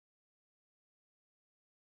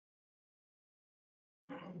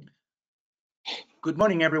Good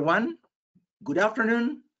morning, everyone. Good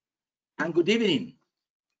afternoon and good evening.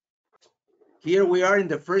 Here we are in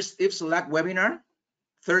the first IFSO LAC webinar,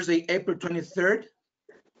 Thursday, April 23rd.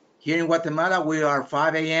 Here in Guatemala, we are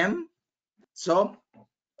 5 a.m. So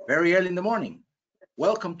very early in the morning.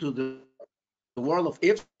 Welcome to the world of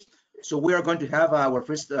IFSO. So we are going to have our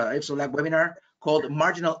first IFSO LAC webinar called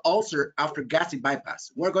Marginal Ulcer After Gastric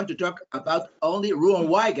Bypass. We're going to talk about only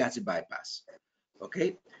Roux-en-Y gastric bypass.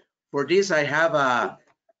 Okay. For this, I have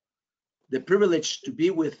the privilege to be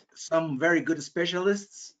with some very good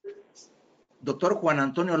specialists. Dr. Juan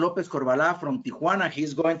Antonio Lopez Corbalá from Tijuana,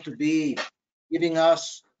 he's going to be giving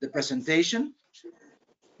us the presentation.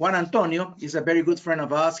 Juan Antonio is a very good friend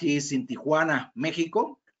of ours. He is in Tijuana,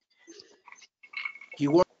 Mexico. He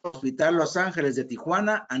works at Hospital Los Angeles de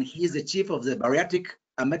Tijuana, and he is the chief of the Bariatric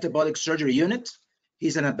and Metabolic Surgery Unit.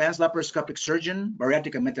 He's an advanced laparoscopic surgeon,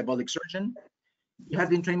 bariatric and metabolic surgeon. He has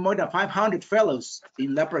been trained more than 500 fellows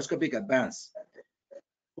in laparoscopic advance.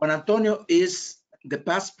 Juan Antonio is the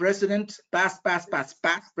past president of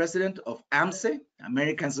AMSE,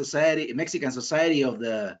 Mexican Society of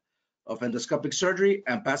Endoscopic Surgery,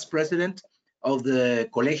 and past president of the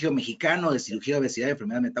Colegio Mexicano de Cirugía, Obesidad y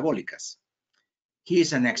Enfermedades Metabólicas. He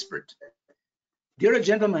is an expert. The other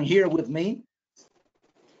gentleman here with me,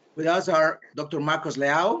 with us are Dr. Marcos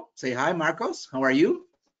Leao. Say hi, Marcos. How are you?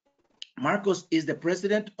 Marcos is the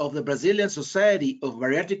president of the Brazilian Society of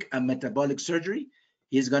Bariatric and Metabolic Surgery.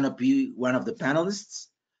 He's going to be one of the panelists.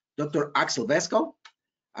 Dr. Axel Vesco.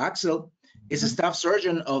 Axel is a staff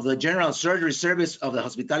surgeon of the General Surgery Service of the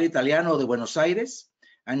Hospital Italiano de Buenos Aires,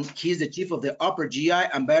 and he's the chief of the Upper GI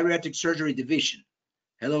and Bariatric Surgery Division.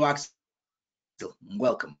 Hello, Axel.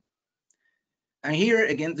 Welcome. And here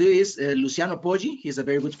again, there is Luciano Poggi. He's a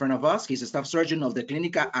very good friend of us. He's a staff surgeon of the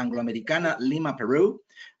Clínica Angloamericana, Lima, Peru,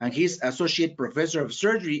 and he's associate professor of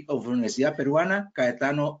surgery of Universidad Peruana,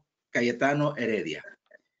 Cayetano Heredia.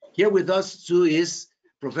 Here with us too is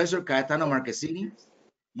Professor Cayetano Marquezini.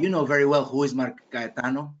 You know very well who is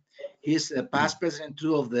Cayetano. He's a past president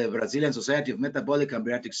too of the Brazilian Society of Metabolic and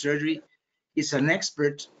Bariatric Surgery. He's an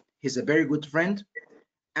expert. He's a very good friend.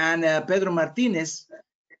 And Pedro Martinez,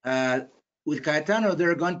 with Cayetano,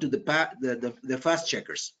 they're going to the fast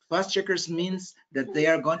checkers. Fast checkers means that they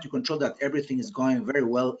are going to control that everything is going very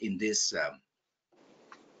well in this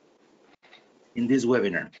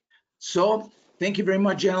webinar. So thank you very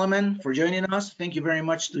much, gentlemen, for joining us. Thank you very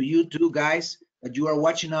much to you two guys that you are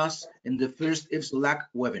watching us in the first IFSO LAC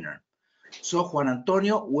webinar. So Juan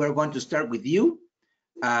Antonio, we're going to start with you.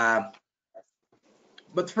 But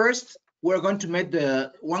first, we're going to make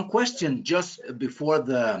the one question just before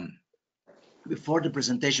the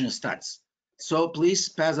presentation starts. So please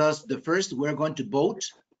pass us the first. We're going to vote.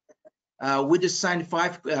 We designed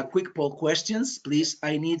 5 quick poll questions. Please,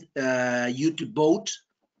 I need you to vote.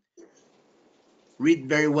 Read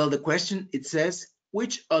very well the question. It says,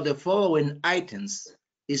 which of the following items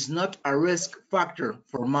is not a risk factor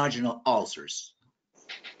for marginal ulcers?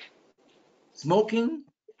 Smoking,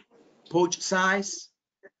 pouch size,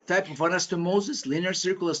 type of anastomosis, linear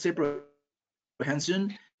circular state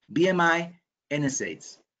prehension, BMI,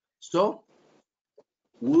 NSAIDs. So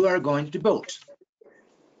we are going to vote.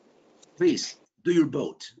 Please do your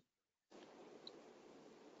vote.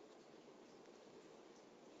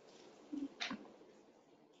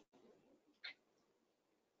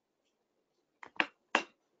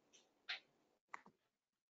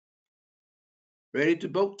 Ready to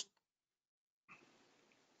vote?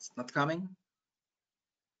 It's not coming.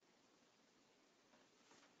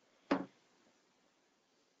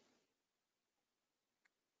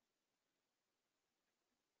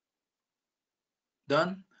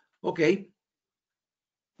 Done? Okay.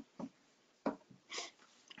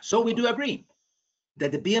 So we do agree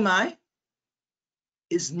that the BMI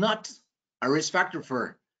is not a risk factor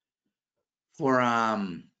for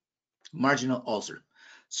marginal ulcer.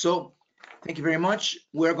 So thank you very much.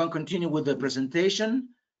 We're going to continue with the presentation.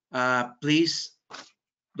 Please,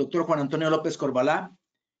 Dr. Juan Antonio Lopez Corbalá,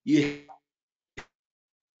 you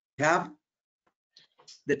have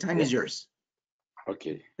the time is yours.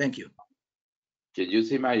 Okay. Thank you. Can you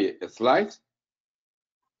see my slides?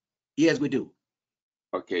 Yes, we do.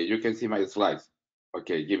 Okay, you can see my slides.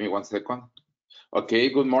 Okay, give me 1 second. Okay,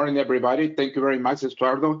 good morning, everybody. Thank you very much,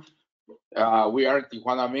 Estuardo. We are in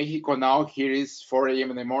Tijuana, Mexico now. Here is 4 a.m.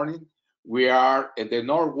 in the morning. We are in the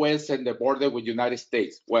northwest and the border with the United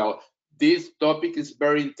States. Well, this topic is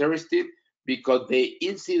very interesting because the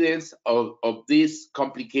incidence of this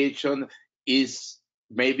complication is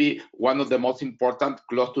maybe one of the most important,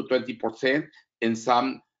 close to 20% in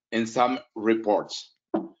some reports.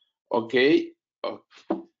 Okay.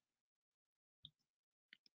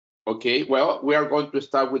 Okay, well, we are going to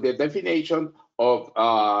start with the definition of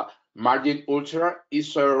margin ulcer.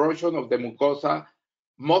 Is erosion of the mucosa.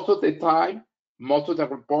 Most of the time, most of the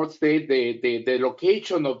reports say the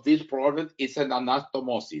location of this problem is an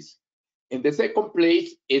anastomosis. In the second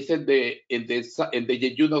place is in the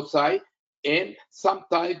jejunal side, and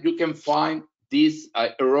sometimes you can find this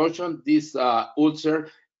erosion, this ulcer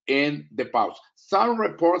in the pouch. Some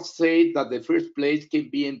reports say that the first place can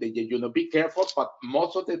be in the jejunal. Be careful, but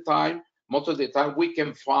most of the time we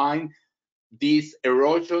can find this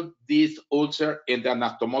erosion, this ulcer in the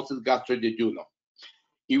anastomosis gastrojejunal.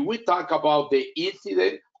 If we talk about the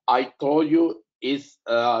incident, I told you is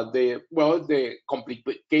the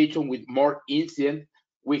complication with more incident.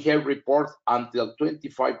 We have reports until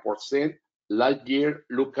 25%. Last year,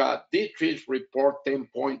 look at Dietrich's report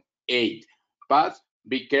 10.8. But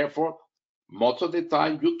be careful. Most of the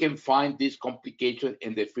time, you can find this complication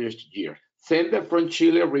in the first year. Sender from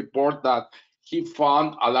Chile report that he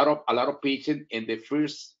found a lot of patients in the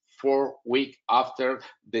first 4 weeks after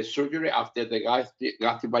the surgery, after the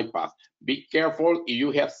gastric bypass. Be careful. If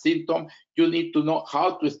you have symptoms, you need to know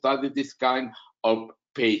how to study this kind of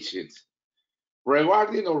patients.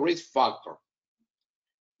 Regarding the risk factor,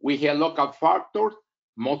 we have local factors.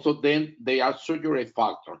 Most of them, they are surgery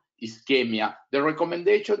factor, ischemia. The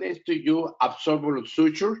recommendation is to use absorbable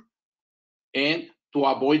suture and to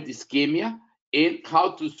avoid ischemia, and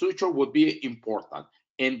how to suture would be important.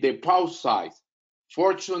 And the pouch size.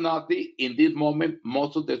 Fortunately, in this moment,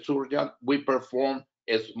 most of the surgeons we perform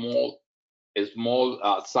a small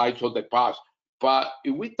size of the pouch. But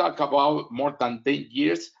if we talk about more than 10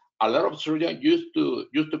 years, a lot of surgeons used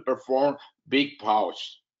to perform big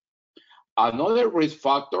pouch. Another risk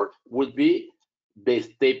factor would be the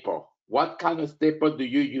staple. What kind of staple do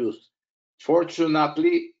you use?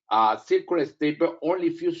 Fortunately, circular staple,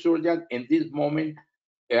 only few surgeons in this moment,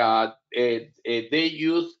 they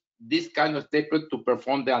use this kind of staple to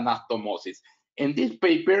perform the anastomosis. In this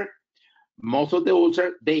paper, most of the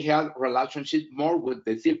ulcers, they have relationship more with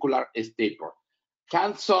the circular staple.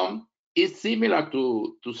 Some is similar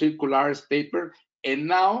to circular staple, and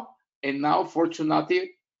now,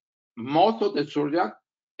 fortunately, most of the surgeons,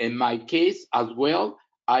 in my case as well,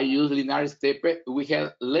 I use linear staple. We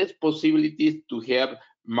have less possibilities to have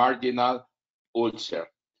marginal ulcer.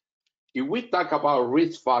 If we talk about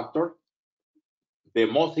risk factor, the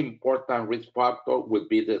most important risk factor would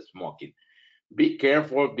be the smoking. Be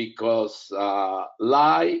careful because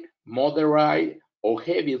light, moderate, or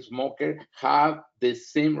heavy smoker have the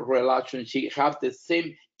same relationship, have the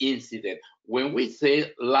same incident. When we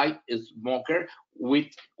say light smoker,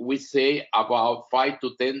 we say about 5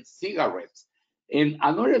 to 10 cigarettes. And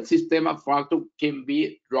another systemic factor can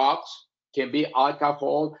be drugs, can be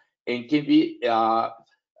alcohol, and can be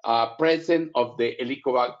presence of the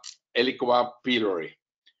Helicobacter pylori.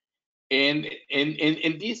 And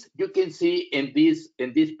this, you can see in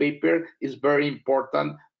this paper, is very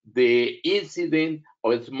important, the incident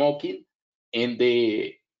of smoking in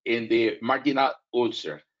the marginal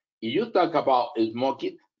ulcer. If you talk about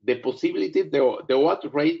smoking, the possibility, the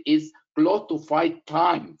what rate is close to 5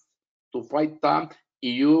 times, if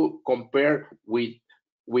you compare with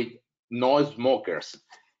no smokers.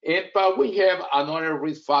 But we have another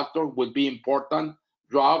risk factor would be important: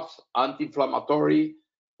 drugs, anti-inflammatory,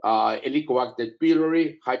 Helicobacter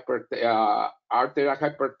pylori, arterial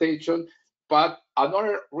hypertension. But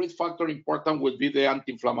another risk factor important would be the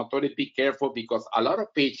anti-inflammatory. Be careful because a lot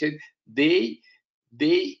of patients, they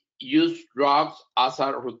use drugs as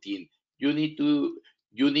a routine. You need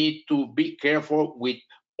to be careful with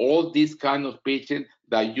all these kind of patients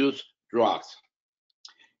that use drugs.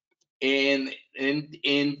 And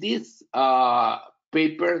in this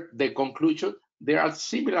paper, the conclusion, they are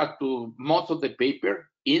similar to most of the paper.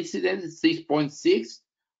 Incidence 6.6.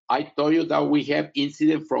 I told you that we have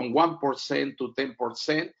incidence from 1% to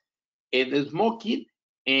 10%. And the smoking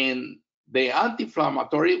and the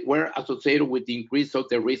anti-inflammatory were associated with the increase of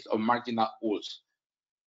the risk of marginal ulcer.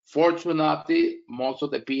 Fortunately, most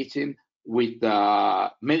of the patients with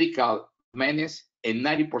medical menace, in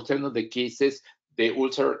 90% of the cases, the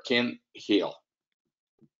ulcer can heal.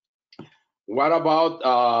 What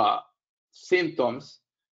about symptoms?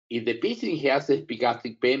 If the patient has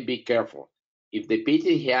epigastric pain, be careful. If the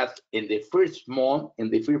patient has in the first month,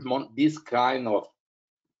 this kind of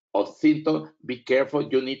symptom, be careful.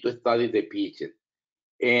 You need to study the patient.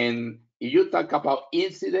 And if you talk about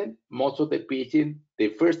incident, most of the patient, the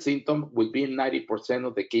first symptom will be 90%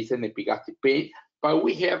 of the case in epigastric pain. But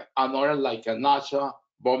we have another like nausea,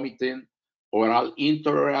 vomiting, oral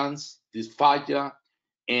intolerance, dysphagia,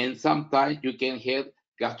 and sometimes you can have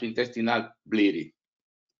gastrointestinal bleeding.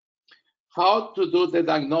 How to do the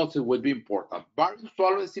diagnosis will be important. Barium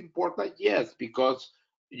swallow is important, yes, because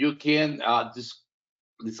you can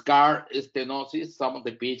discard stenosis. Some of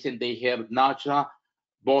the patients, they have nausea,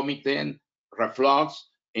 vomiting, reflux,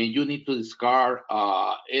 and you need to discard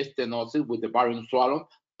stenosis with the barium swallow.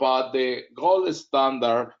 But the gold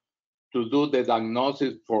standard to do the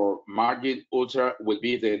diagnosis for margin ulcer will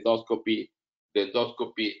be the endoscopy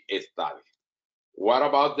study. What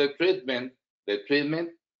about the treatment? The treatment,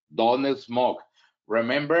 don't smoke.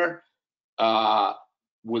 Remember,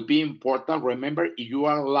 will be important. Remember, if you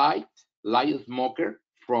are light smoker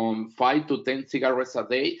from 5 to 10 cigarettes a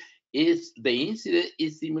day, the incidence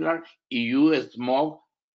is similar if you smoke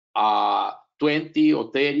 20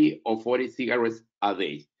 or 30 or 40 cigarettes a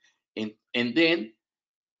day. And then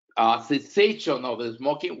cessation of the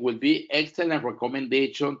smoking will be excellent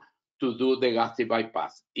recommendation to do the gastric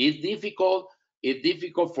bypass. It's difficult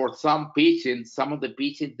for some patients. Some of the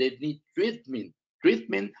patients, they need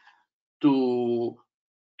treatment to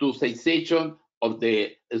cessation of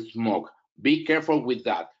the smoke. Be careful with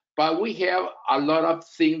that. But we have a lot of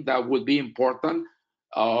things that would be important,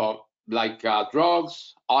 like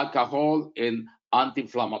drugs, alcohol, and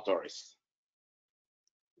anti-inflammatories.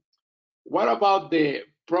 What about the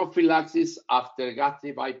prophylaxis after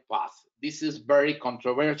gastric bypass? This is very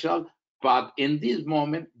controversial, but in this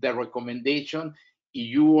moment, the recommendation,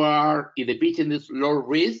 if the patient is low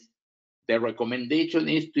risk, the recommendation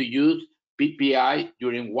is to use PPI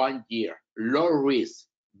during 1 year. Low risk,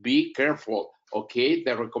 be careful, okay?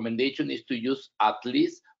 The recommendation is to use at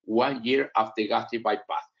least 1 year after gastric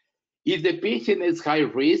bypass. If the patient is high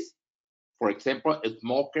risk, for example, a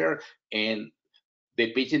smoker, and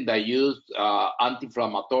the patient that use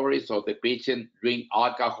anti-inflammatories, or the patient drink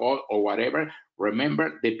alcohol or whatever,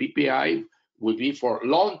 remember the PPI will be for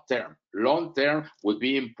long term. Long term will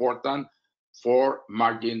be important for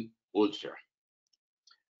margin ulcer.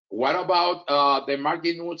 What about the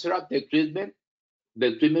margin ulcer? The treatment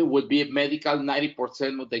would be medical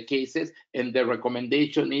 90% of the cases, and the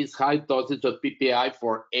recommendation is high dosage of PPI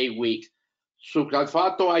for 8 weeks.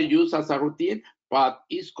 Sucralfato I use as a routine, but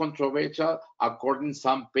it's controversial according to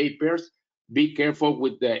some papers. Be careful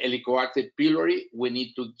with the helicobacter pylori. We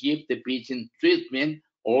need to give the patient treatment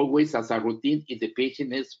always as a routine if the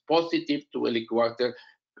patient is positive to Helicobacter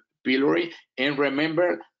pylori. And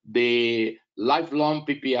remember the lifelong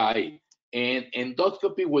PPI. And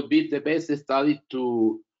endoscopy would be the best study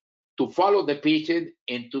to follow the patient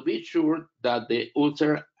and to be sure that the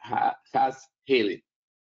ulcer has healed.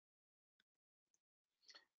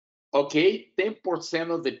 Okay,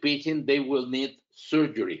 10% of the patient, they will need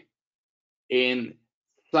surgery. And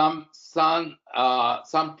some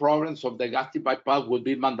problems of the gastric bypass will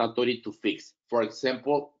be mandatory to fix. For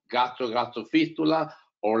example, gastrofistula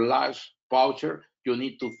or large puncture, you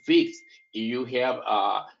need to fix if you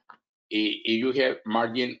have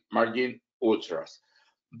margin ulcers.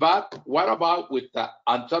 But what about with the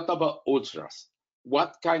untrattable ulcers?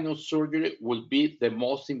 What kind of surgery will be the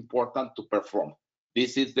most important to perform?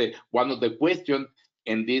 This is one of the questions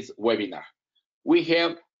in this webinar. We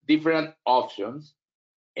have different options: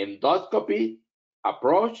 endoscopy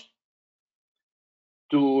approach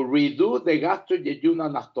to redo the gastroduodenal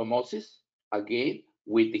anastomosis, again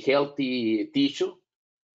with healthy tissue,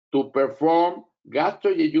 to perform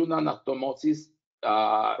gastroduodenal anastomosis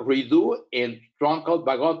redo and truncal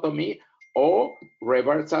vagotomy, or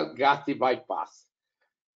reversal gastric bypass.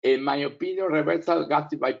 In my opinion, reversal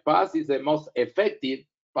gastric bypass is the most effective,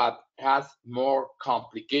 but has more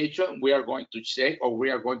complication. We are going to check, or we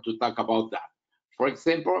are going to talk about that. For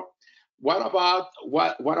example, what about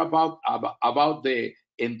the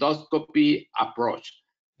endoscopy approach?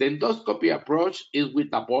 The endoscopy approach is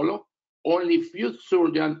with Apollo. Only few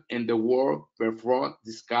surgeons in the world perform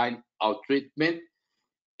this kind of treatment.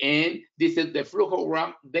 And this is the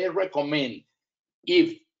fluorogram they recommend.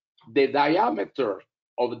 If the diameter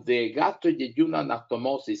of the gastroduodenal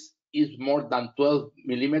anastomosis is more than 12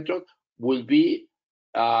 millimeters, will be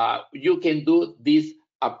you can do this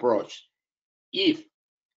approach. If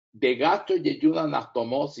the gastroduodenal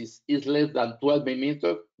anastomosis is less than 12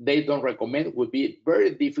 millimeters, they don't recommend. It would be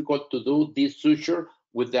very difficult to do this suture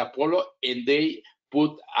with the Apollo, and they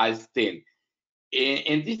put a stent.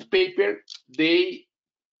 In this paper, they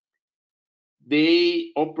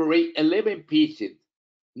operate 11 patients.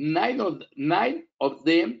 Nine of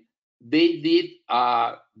them, they did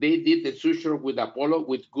the suture with Apollo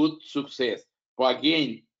with good success. But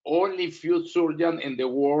again, only few surgeons in the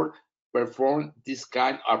world perform this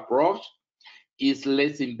kind of approach. It's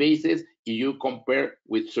less invasive if you compare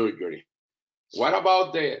with surgery. What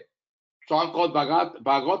about the truncal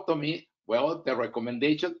vagotomy? Well, the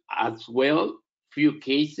recommendation as well, few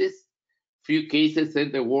cases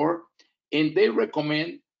in the world, and they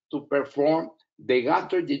recommend to perform the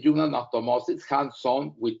gastroduodenal anastomosis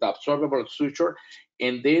hands-on with absorbable suture,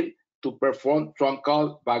 and then to perform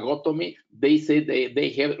truncal vagotomy. They say they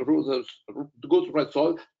have good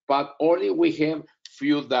results, but only we have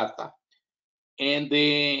few data.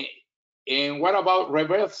 And what about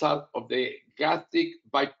reversal of the gastric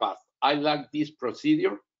bypass? I like this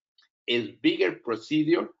procedure. It's bigger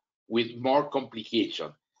procedure with more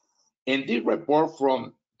complication. In this report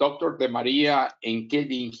from Dr. De Maria and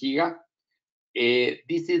Kelvin Higa,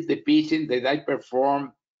 this is the patient that I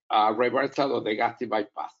performed reversal of the gastric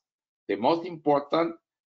bypass. The most important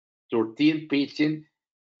 13 patients,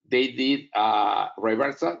 they did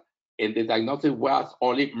reversal, and the diagnosis was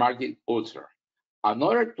only margin ulcer.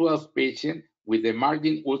 Another 12 patients with the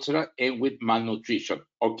margin ulcer and with malnutrition.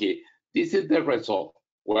 Okay, this is the result.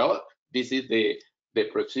 Well, this is the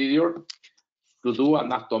procedure to do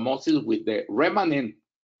anastomosis with the remanent,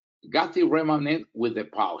 gastric remanent with the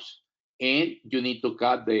pouch. And you need to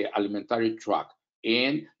cut the alimentary tract.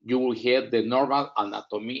 And you will have the normal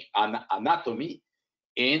anatomy.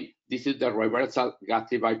 And this is the reversal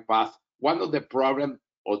gastric bypass. One of the problems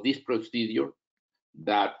of this procedure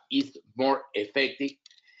that is more effective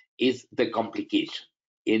is the complication.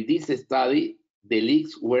 In this study, the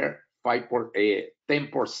leaks were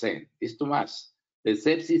 10%. It's too much. The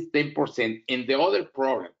sepsis 10%. And the other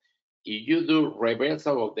problem, if you do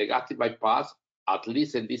reversal of the gastric bypass, at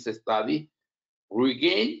least in this study,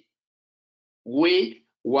 regain weight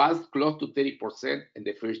was close to 30% in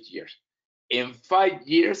the first year. In 5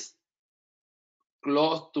 years,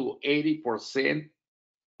 close to 80%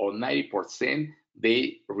 or 90%,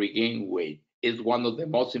 they regain weight. It's one of the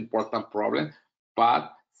most important problems,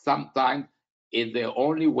 but sometimes it's the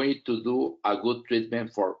only way to do a good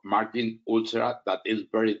treatment for margin ulcer that is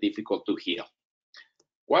very difficult to heal.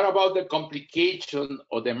 What about the complication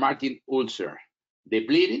of the margin ulcer? The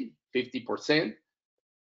bleeding, 50%.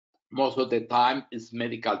 Most of the time is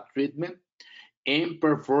medical treatment. And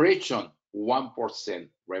perforation, 1%.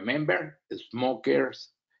 Remember, smokers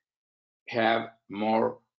have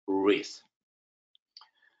more risk.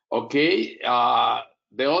 Okay,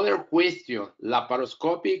 the other question,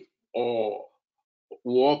 laparoscopic or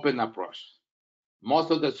open approach?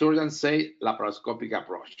 Most of the surgeons say laparoscopic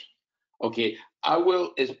approach. Okay, I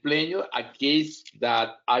will explain you a case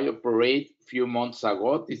that I operate a few months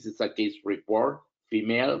ago. This is a case report,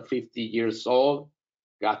 female, 50 years old,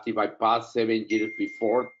 gastric bypass 7 years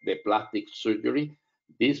before the plastic surgery.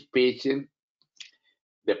 This patient,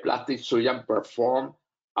 the plastic surgeon performed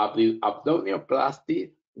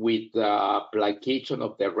abdominoplasty with plication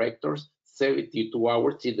of the rectors 72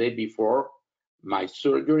 hours the day before my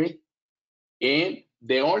surgery. And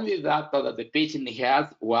the only data that the patient has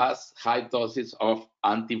was high doses of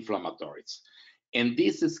anti-inflammatories. In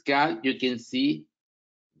this scan, you can see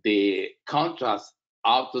the contrast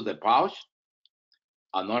out of the pouch.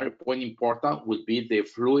 Another point important would be the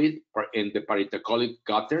fluid in the parenterocolite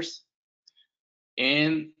gutters.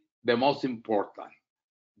 And the most important,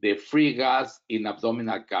 the free gas in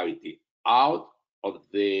abdominal cavity out of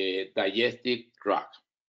the digestive tract.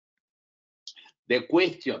 The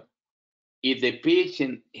question, if the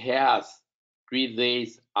patient has 3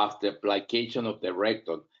 days after application of the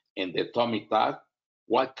rectum and the tummy tuck,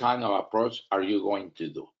 what kind of approach are you going to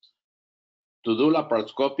do? To do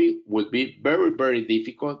laparoscopy will be very, very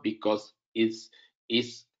difficult because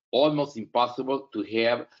it's almost impossible to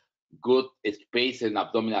have good space in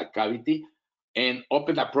abdominal cavity. And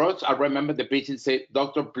open approach, I remember the patient said,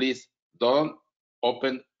 doctor, please don't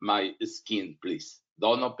open my skin, please.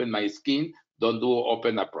 Don't open my skin, don't do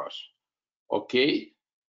open approach. Okay,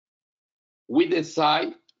 we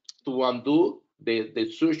decide to undo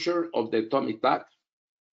the suture of the tummy tuck.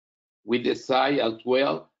 We decide as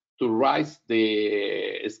well to raise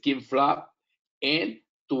the skin flap and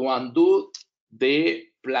to undo the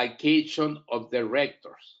plication of the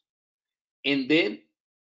rectors. And then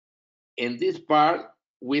in this part,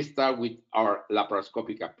 we start with our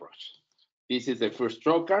laparoscopic approach. This is the first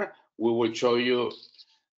trocar. We will show you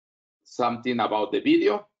something about the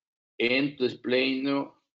video and to explain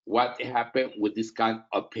you what happened with this kind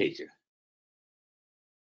of patient.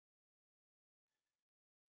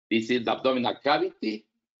 This is the abdominal cavity.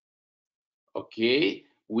 Okay,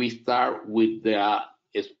 we start with the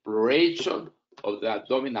exploration of the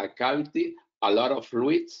abdominal cavity, a lot of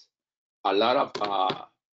fluids, a lot of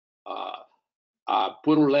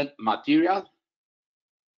purulent material.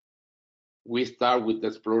 We start with the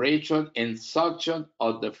exploration and suction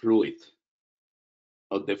of the fluid.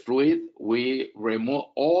 of the fluid, we remove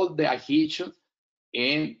all the adhesions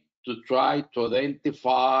and to try to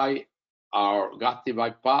identify our gastric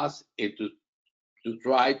bypass and to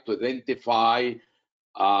try to identify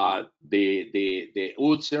the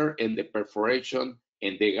ulcer and the perforation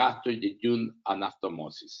and the gastroduodenal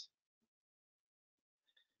anastomosis.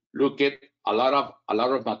 Look at a lot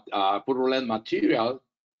of purulent material.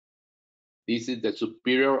 This is the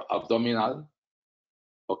superior abdominal.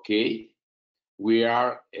 Okay, we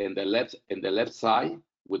are in the left side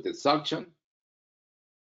with the suction,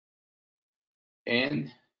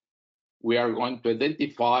 and we are going to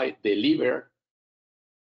identify the liver.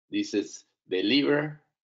 This is the liver.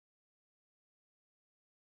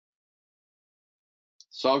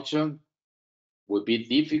 Suction would be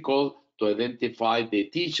difficult to identify the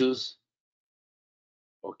tissues.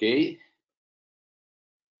 Okay,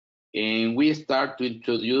 and we start to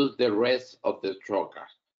introduce the rest of the trocar.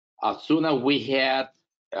 As soon as we had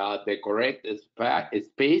the correct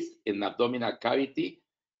space in the abdominal cavity,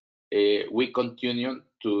 we continue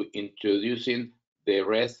to introducing the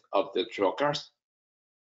rest of the trocars.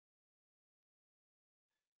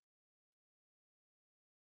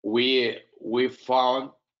 We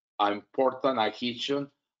found an important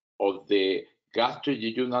adhesion of the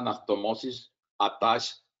gastroduodenal anastomosis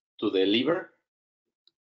attached to the liver.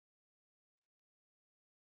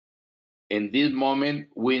 In this moment,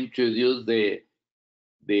 we introduce the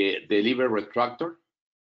liver retractor.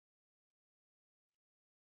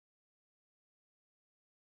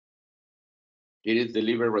 Here is the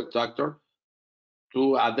liver retractor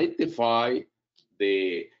to identify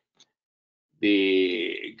the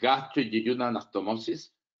gastroduodenal anastomosis.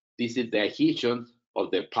 This is the adhesion of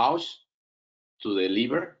the pouch to the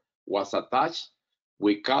liver was attached.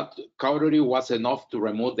 Cautery was enough to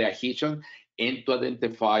remove the adhesion and to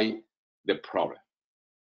identify the problem.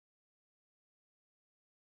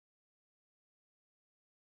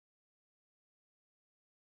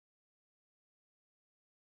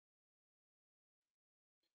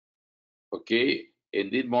 Okay, in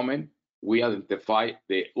this moment, we identify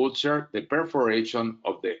the ulcer, the perforation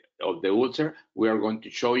of the ulcer. We are going to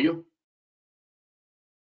show you.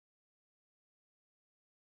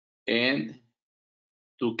 And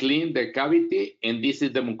to clean the cavity, and this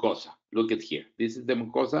is the mucosa. Look at here. This is the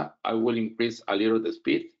mucosa. I will increase a little the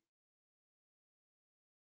speed.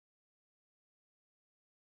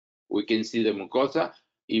 We can see the mucosa.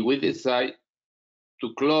 If we decide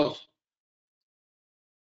to close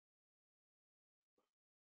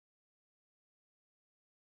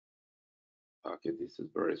okay, this is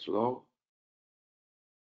very slow.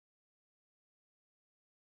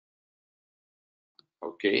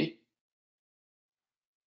 Okay.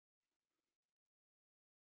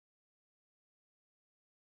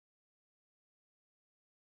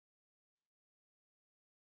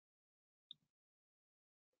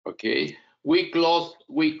 Okay. We close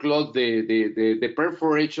the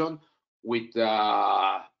perforation with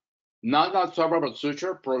non-absorbable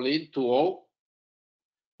suture, Prolene 2O.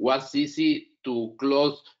 Was easy to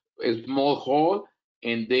close a small hole,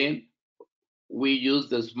 and then we use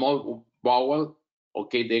the small bowel,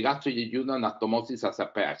 okay, the gastroduodenal anastomosis as a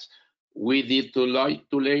patch. We did two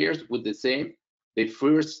layers with the same. The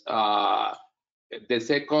first, the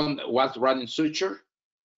second was running suture.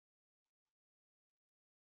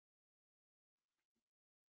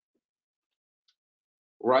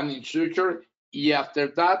 Running suture. And after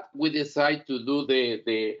that, we decide to do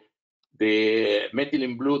the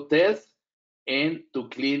methylene blue test and to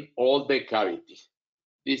clean all the cavity.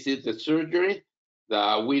 This is the surgery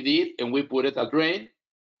that we did, and we put it a drain.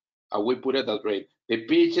 The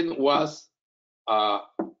patient was 4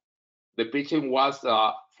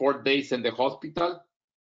 days in the hospital.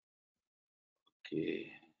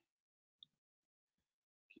 Okay.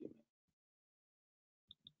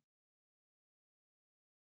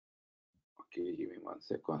 Okay, give me 1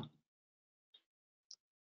 second.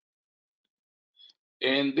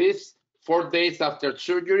 And this 4 days after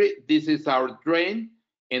surgery, this is our drain,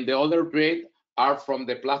 and the other drain are from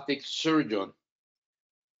the plastic surgeon.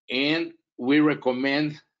 And we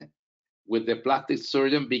recommend with the plastic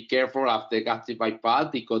surgeon, be careful after gastric bypass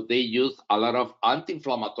because they use a lot of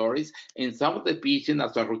anti-inflammatories. And some of the patients,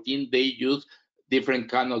 as a routine, they use different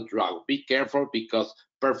kind of drug. Be careful because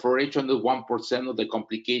perforation is 1% of the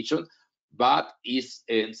complication, but is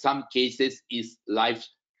in some cases is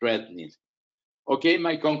life-threatening. Okay,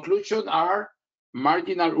 my conclusion are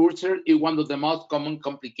marginal ulcer is one of the most common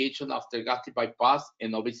complications after gastric bypass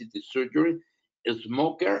and obesity surgery. A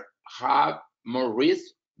smoker have more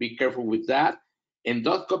risk. Be careful with that.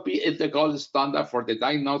 Endoscopy is the gold standard for the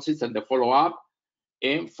diagnosis and the follow-up.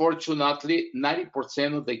 And fortunately,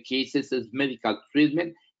 90% of the cases is medical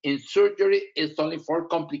treatment, and surgery is only for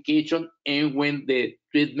complication and when the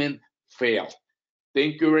treatment fails.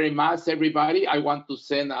 Thank you very much, everybody. I want to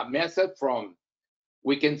send a message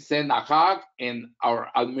we can send a hug and our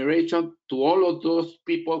admiration to all of those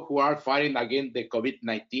people who are fighting against the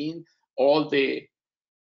COVID-19, all the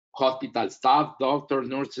hospital staff, doctors,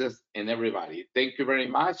 nurses, and everybody. Thank you very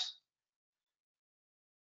much.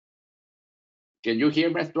 Can you hear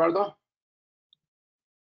me, Eduardo?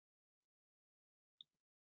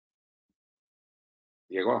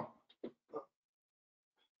 Llegó.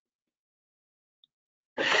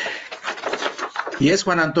 Yes,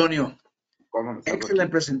 Juan Antonio.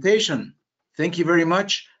 Excellent presentation. Thank you very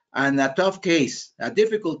much. And a tough case, a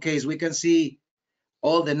difficult case. We can see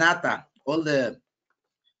all the nata, all the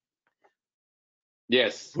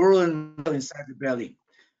purulent inside the belly.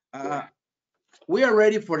 We are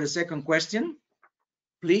ready for the second question.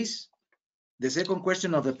 Please, the second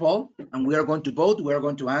question of the poll, and we are going to vote. We are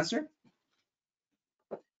going to answer.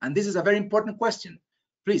 And this is a very important question.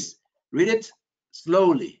 Please read it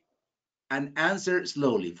slowly and answer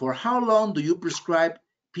slowly. For how long do you prescribe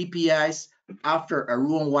PPIs after a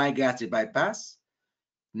Roux-en-Y gastric bypass?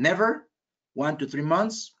 Never, 1 to 3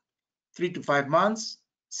 months, 3 to 5 months,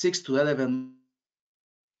 6 to 11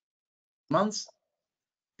 months.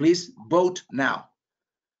 Please vote now.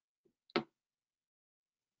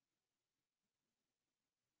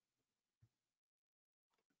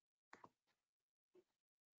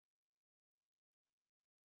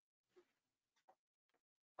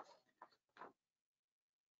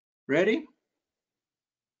 Ready?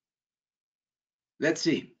 Let's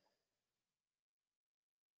see.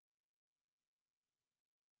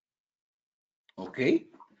 Okay,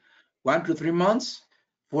 1 to 3 months,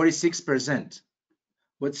 46%.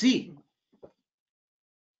 But see,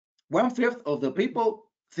 1/5 of the people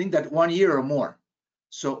think that 1 year or more.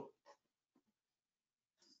 So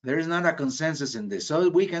there is not a consensus in this. So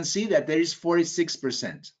we can see that there is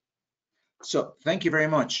 46%. So thank you very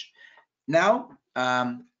much. Now,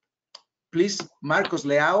 please, Marcos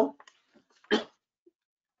Leao,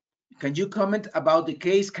 can you comment about the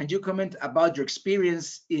case? Can you comment about your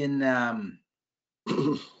experience in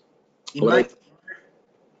marginal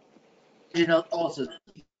ulcers?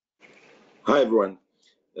 Hi, everyone.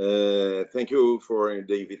 Thank you for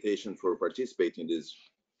the invitation for participating in this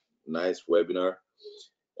nice webinar.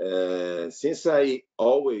 Since I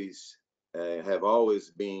have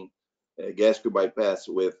always been a gastric bypass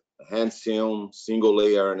with hand-sewn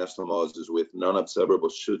single-layer anastomosis with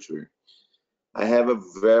non-absorbable suture, I have a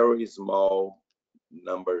very small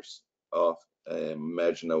numbers of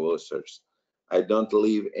marginal ulcers. I don't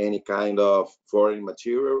leave any kind of foreign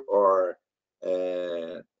material or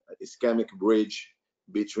ischemic bridge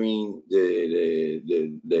between the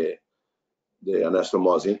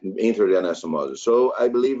anastomosis, into the anastomosis. So I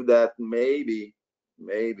believe that maybe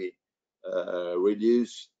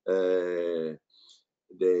reduce the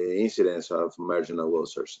incidence of marginal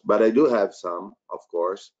ulcers. But I do have some, of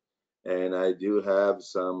course, and I do have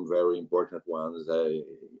some very important ones.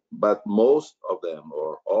 But most of them,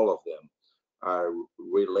 or all of them, are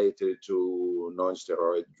related to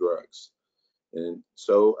non-steroid drugs. And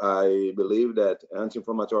so I believe that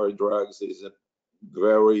anti-inflammatory drugs is a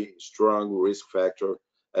very strong risk factor,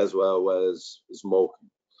 as well as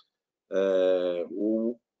smoking.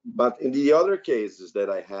 But in the other cases that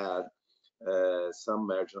I had, some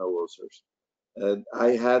marginal ulcers,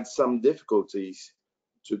 I had some difficulties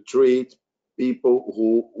to treat people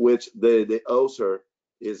who, which the ulcer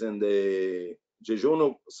is in the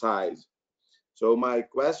jejunal side. So my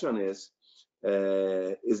question is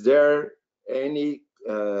there any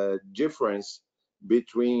difference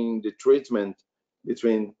between the treatment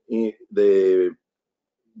between the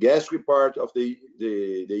gastric part of the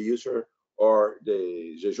user or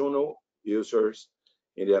the jejunal users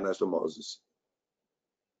in the anastomosis?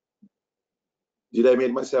 Did I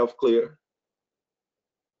make myself clear?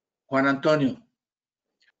 Juan Antonio.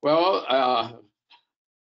 Well,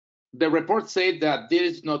 the report said that there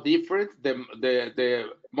is no difference. The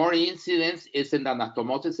more incidence is in the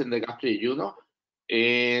anastomosis and the gastrojejunal.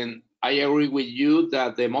 And I agree with you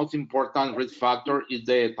that the most important risk factor is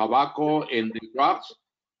the tobacco and the drugs.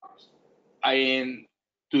 And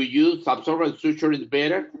to use absorbable suture is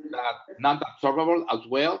better than not absorbable as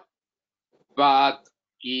well. But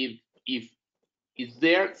if is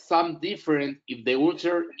there some difference if the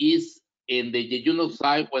ulcer is in the jejunal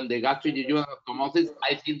side when the gastrojejunal anastomosis?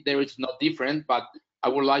 I think there is no difference, but I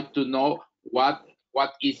would like to know what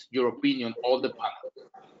is your opinion, all the panel.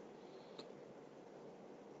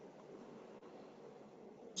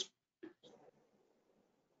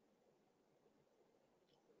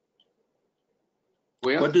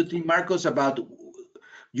 Well, what do you think, Marcos, about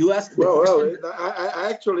you asked? Well, I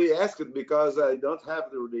actually asked it because I don't have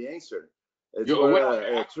the answer. It's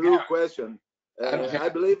a true question. I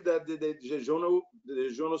believe that the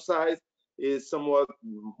jejunal side is somewhat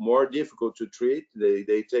more difficult to treat.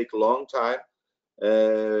 They take a long time,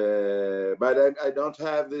 but I don't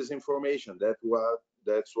have this information.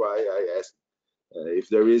 That's why I asked if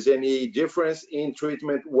there is any difference in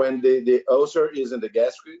treatment when the ulcer is in the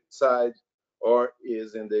gastric side or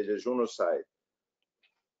is in the jejunal side.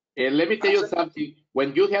 Let me tell you something.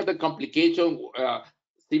 When you have the complication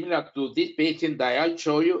similar to this patient that I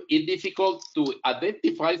show you, it's difficult to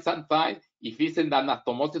identify sometimes if it's an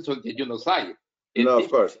anastomosis or jejunal side. No,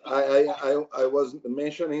 of course. I was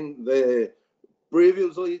mentioning the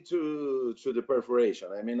previously to the perforation.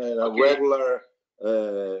 I mean a regular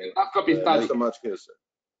anastomotic ulcer.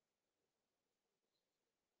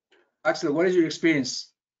 Axel, what is your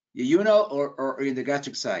experience? Jejunal or in the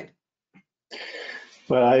gastric side?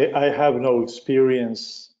 Well, I have no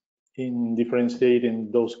experience in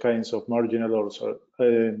differentiating those kinds of marginal ulcer.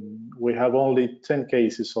 We have only 10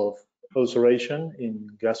 cases of ulceration in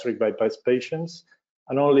gastric bypass patients,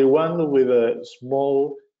 and only one with a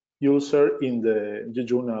small ulcer in the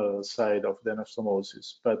jejunal side of the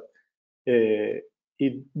anastomosis. But it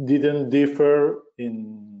didn't differ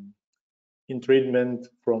in treatment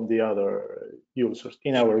from the other ulcers,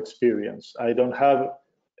 in our experience. I don't have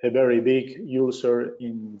a very big ulcer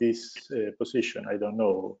in this position. I don't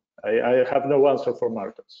know. I have no answer for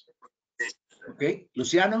Marcos. Okay,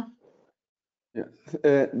 Luciano? Yeah,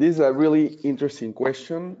 this is a really interesting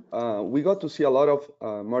question. We got to see a lot of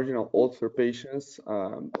marginal ulcer patients,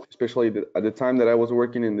 especially at the time that I was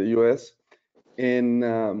working in the US, and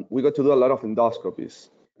we got to do a lot of endoscopies.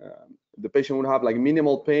 The patient would have like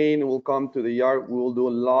minimal pain, will come to the ER, we will do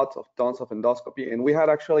tons of endoscopy, and we had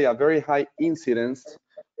actually a very high incidence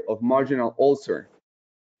of marginal ulcer.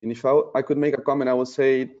 And if I could make a comment, I would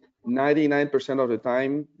say 99% of the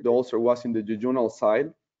time the ulcer was in the jejunal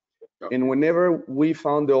side. And whenever we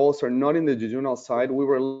found the ulcer not in the jejunal side, we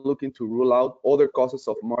were looking to rule out other causes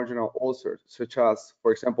of marginal ulcers, such as,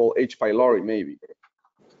 for example, H. pylori maybe.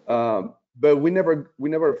 But we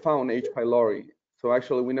never found H. pylori. So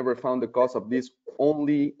actually, we never found the cause of this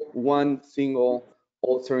only one single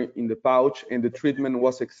ulcer in the pouch, and the treatment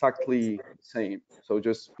was exactly the same. So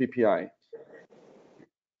just PPI.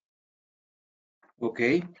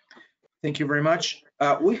 Okay, thank you very much.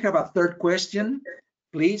 We have a third question,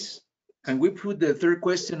 please. Can we put the third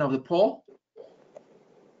question of the poll?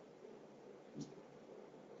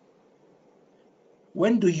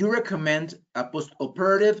 When do you recommend a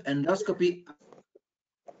post-operative endoscopy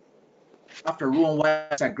after Roux-en-Y?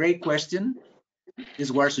 It's a great question.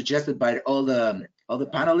 These were suggested by all the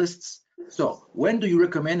panelists. So when do you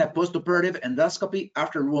recommend a post-operative endoscopy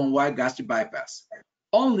after Roux-en-Y gastric bypass?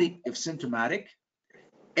 Only if symptomatic,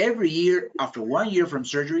 every year after 1 year from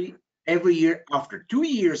surgery, every year after 2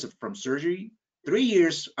 years from surgery, 3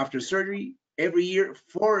 years after surgery, every year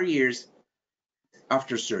 4 years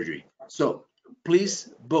after surgery. So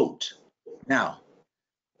please vote now.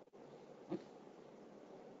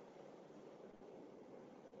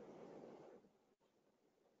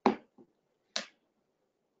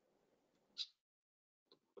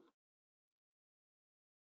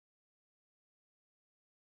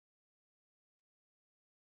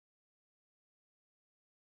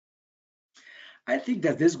 I think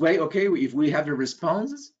that this way, okay, if we have the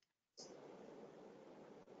responses.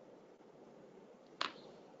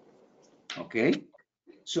 Okay,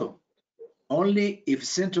 so only if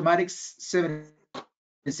symptomatic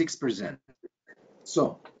 76%.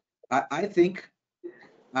 So I think,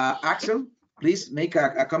 Axel, please make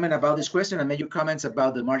a comment about this question and make your comments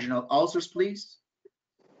about the marginal ulcers, please.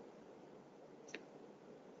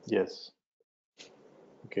 Yes.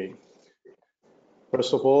 Okay.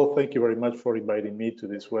 First of all, thank you very much for inviting me to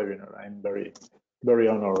this webinar. I'm very, very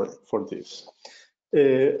honored for this.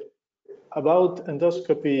 About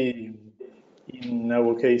endoscopy, in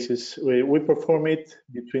our cases, we perform it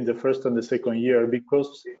between the first and the second year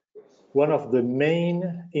because one of the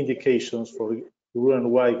main indications for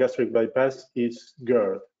Roux-en-Y gastric bypass is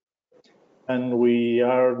GERD. And we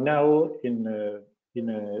are now in a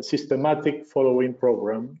systematic following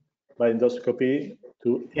program by endoscopy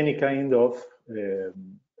to any kind of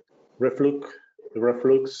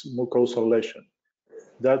reflux mucosal lesion.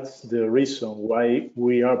 That's the reason why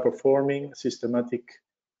we are performing systematic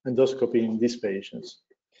endoscopy in these patients.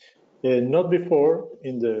 Not before,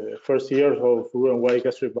 in the first years of Roux-en-Y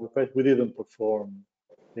gastric bypass, we didn't perform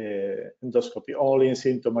endoscopy, only in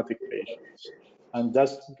symptomatic patients. And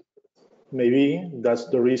that's maybe that's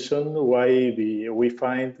the reason why we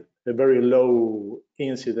find a very low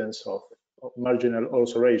incidence of marginal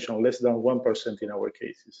ulceration, less than 1% in our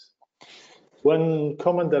cases. One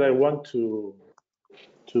comment that I want to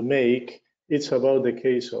make, it's about the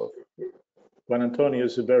case of Juan Antonio.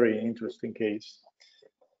 Is a very interesting case.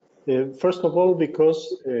 First of all,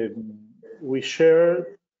 because we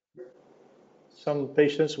share some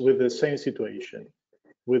patients with the same situation,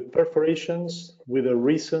 with perforations with a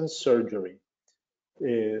recent surgery.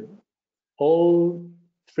 All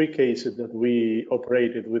 3 cases that we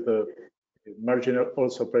operated with a marginal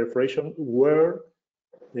ulcer perforation were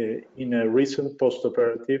in a recent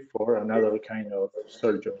postoperative for another kind of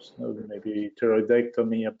surgeries, maybe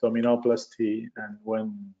thyroidectomy, abdominoplasty, and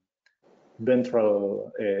one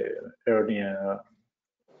ventral hernia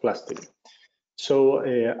plastic. So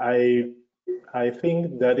I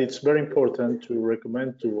think that it's very important to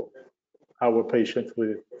recommend to our patients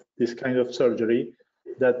with this kind of surgery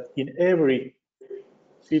that in every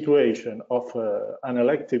situation of an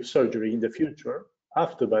elective surgery in the future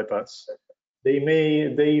after bypass, they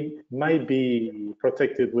might be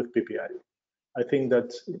protected with PPI. I think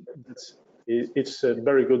that it's a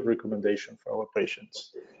very good recommendation for our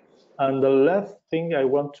patients. And the last thing I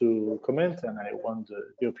want to comment, and I want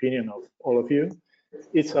the opinion of all of you,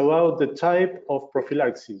 it's about the type of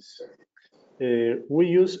prophylaxis. We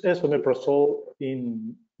use esomeprazole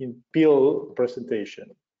in pill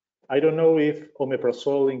presentation. I don't know if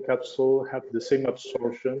omeprazole in capsule have the same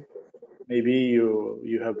absorption. Maybe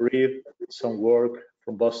you have read some work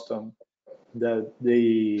from Boston that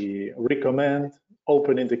they recommend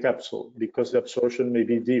opening the capsule because the absorption may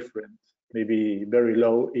be different, maybe very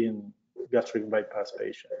low in gastric bypass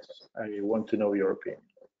patients. I want to know your opinion.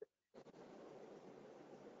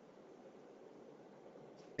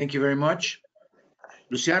 Thank you very much.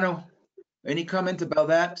 Luciano, any comment about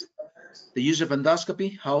that? The use of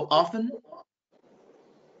endoscopy, how often?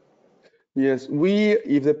 Yes,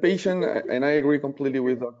 if the patient, and I agree completely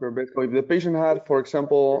with Dr. Besco, if the patient had, for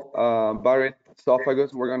example, Barrett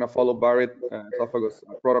esophagus, we're gonna follow Barrett esophagus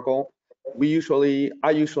protocol. I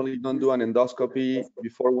usually don't do an endoscopy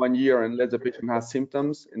before 1 year unless the patient has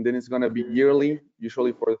symptoms, and then it's gonna be yearly,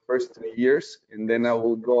 usually for the first 3 years, and then I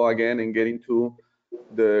will go again and get into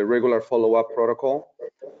the regular follow-up protocol.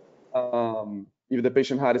 If the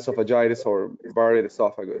patient had esophagitis or Barrett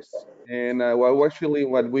esophagus. And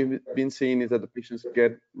what we've been seeing is that the patients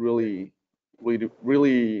get really the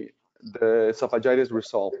esophagitis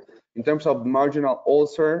resolved. In terms of marginal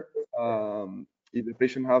ulcer, if the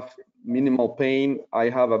patient have minimal pain, I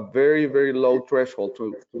have a very, very low threshold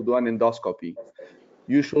to do an endoscopy.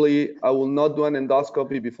 Usually, I will not do an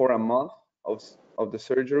endoscopy before a month of the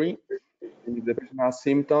surgery. And if the patient has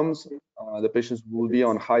symptoms, the patients will be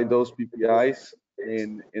on high-dose PPIs,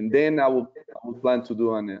 and then I will plan to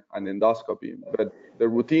do an endoscopy. But the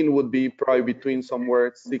routine would be probably between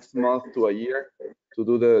somewhere 6 months to a year to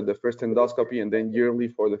do the first endoscopy, and then yearly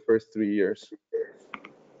for the first 3 years.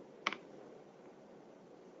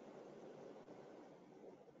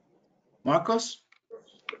 Marcos?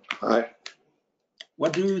 Hi.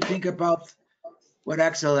 What do you think about what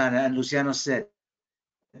Axel and Luciano said?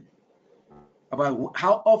 About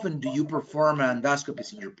how often do you perform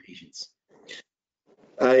endoscopies in your patients?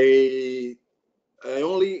 I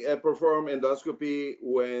only perform endoscopy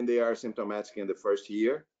when they are symptomatic in the first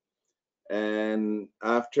year. And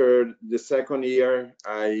after the second year,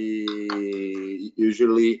 I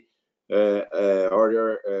usually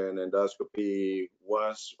order an endoscopy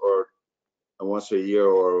once a year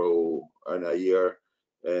or in a year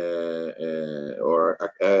or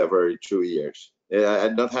every 2 years. I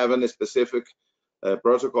don't have any specific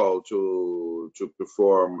protocol to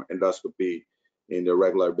perform endoscopy in the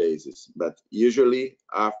regular basis, but usually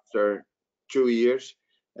after 2 years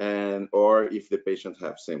or if the patient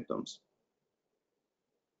have symptoms.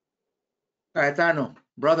 Caetano,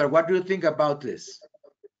 brother, what do you think about this?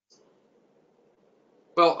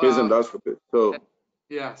 Well, He's endoscopist. So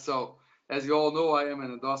yeah, so as you all know, I am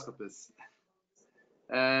an endoscopist.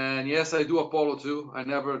 And yes, I do Apollo too. I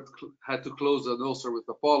never had to close an ulcer with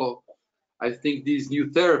Apollo. I think these new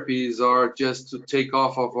therapies are just to take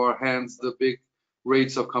off of our hands the big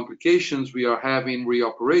rates of complications we are having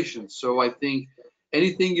reoperations. So I think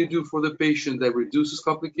anything you do for the patient that reduces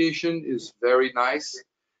complication is very nice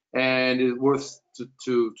and is worth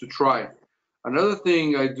to try. Another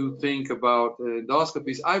thing I do think about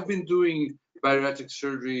endoscopies, I've been doing bariatric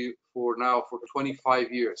surgery for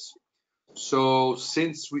 25 years. So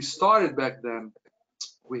since we started back then,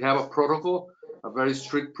 we have a protocol, a very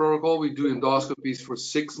strict protocol. We do endoscopies for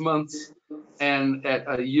 6 months and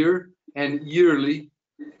at a year and yearly.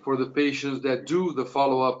 for the patients that do the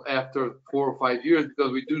follow-up after 4 or 5 years,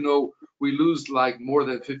 because we do know we lose like more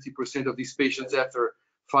than 50% of these patients after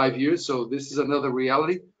 5 years. So this is another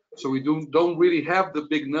reality. So we don't really have the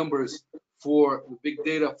big numbers for the big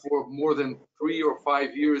data for more than 3 or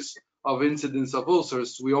 5 years of incidence of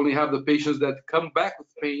ulcers. We only have the patients that come back with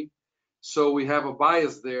pain. So we have a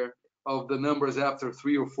bias there of the numbers after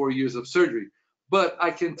 3 or 4 years of surgery. But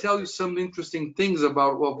I can tell you some interesting things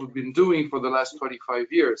about what we've been doing for the last 25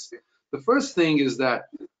 years. The first thing is that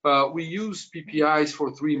we use PPIs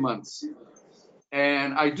for 3 months.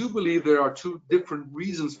 And I do believe there are 2 different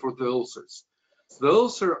reasons for the ulcers. The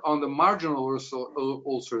ulcer on the marginal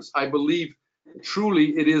ulcers, I believe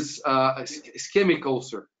truly it is a ischemic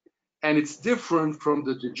ulcer. And it's different from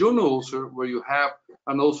the jejunal ulcer, where you have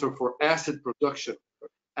an ulcer for acid production.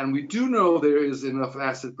 And we do know there is enough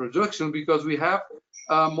acid production because we have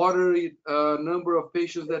a moderate number of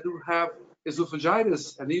patients that do have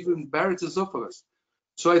esophagitis and even Barrett's esophagus.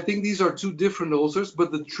 So I think these are 2 different ulcers,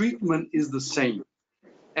 but the treatment is the same.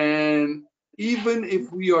 And even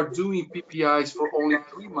if we are doing PPIs for only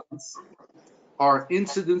 3 months, our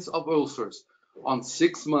incidence of ulcers on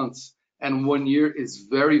 6 months and 1 year is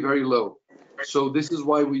very, very low. So this is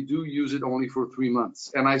why we do use it only for 3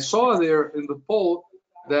 months. And I saw there in the poll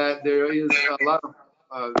that there is a lot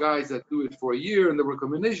of guys that do it for a year, and the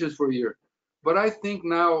recommendations for a year. But I think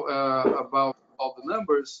now about all the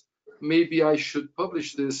numbers, maybe I should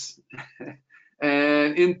publish this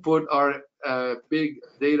and input our big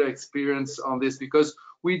data experience on this, because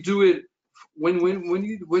we do it when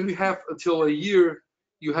we have until a year,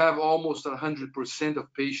 you have almost 100%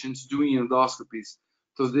 of patients doing endoscopies.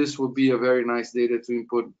 So this would be a very nice data to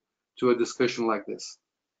input to a discussion like this.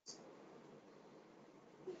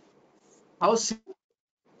 How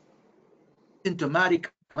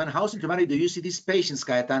symptomatic do you see these patients,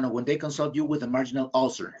 Cayetano, when they consult you with a marginal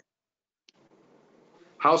ulcer?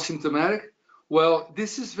 How symptomatic? Well,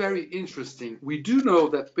 this is very interesting. We do know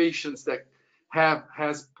that patients that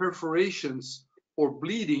has perforations or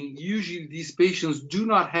bleeding, usually these patients do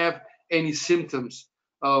not have any symptoms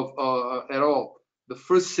of at all. The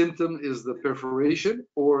first symptom is the perforation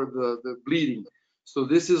or the bleeding. So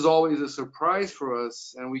this is always a surprise for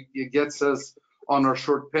us, and it gets us on our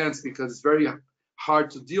short pants because it's very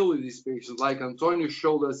hard to deal with these patients. Like Antonio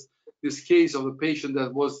showed us this case of a patient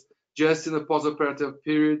that was just in the postoperative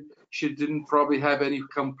period. She didn't probably have any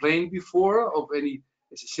complaint before of any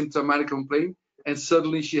symptomatic complaint, and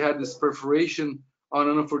suddenly she had this perforation on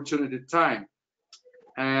an unfortunate time.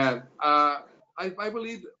 And I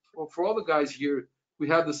believe for all the guys here, we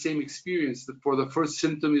have the same experience. For the first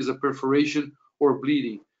symptom is a perforation or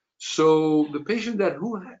bleeding. So the patient that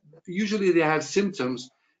usually they have symptoms,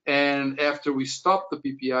 and after we stop the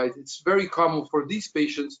PPI, it's very common for these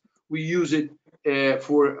patients. We use it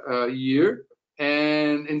for a year.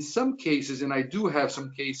 And in some cases, and I do have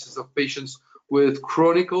some cases of patients with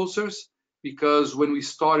chronic ulcers, because when we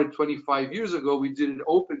started 25 years ago, we did an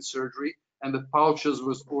open surgery and the pouches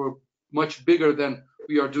were much bigger than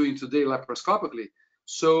we are doing today laparoscopically.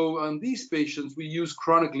 So on these patients, we use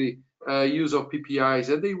chronically use of PPIs,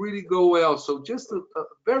 and they really go well. So just a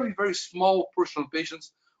very, very small portion of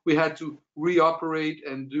patients, we had to reoperate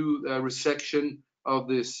and do a resection of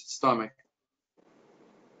this stomach.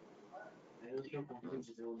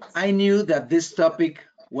 I knew that this topic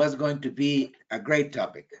was going to be a great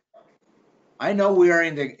topic. I know we are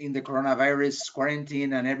in the coronavirus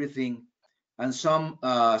quarantine and everything, and some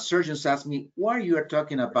surgeons ask me, why you are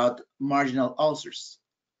talking about marginal ulcers?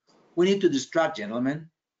 We need to distract, gentlemen.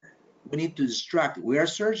 We need to distract. We are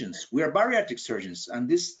surgeons. We are bariatric surgeons, and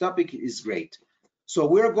this topic is great. So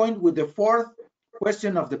we are going with the 4th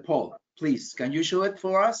question of the poll. Please, can you show it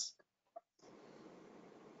for us?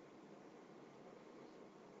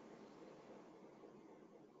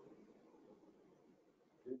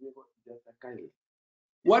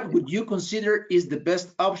 What would you consider is the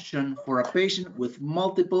best option for a patient with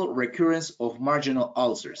multiple recurrence of marginal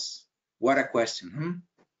ulcers? What a question,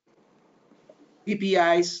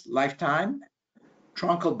 PPIs lifetime,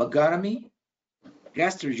 truncal vagotomy,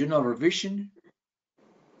 gastrointestinal revision,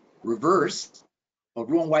 reverse, or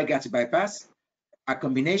Roux-en-Y gastric bypass, a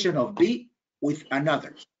combination of B with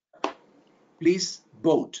another. Please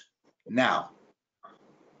vote now.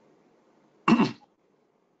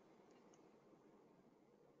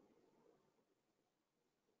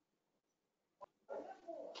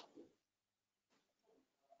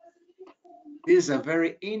 This is a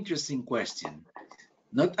very interesting question.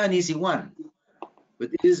 Not an easy one,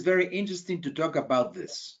 but it is very interesting to talk about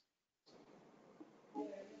this.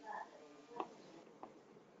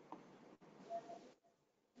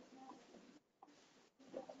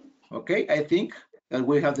 Okay, I think that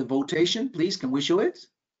we have the votation. Please, can we show it?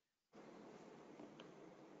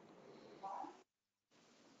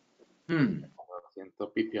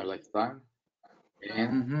 PPI lifetime.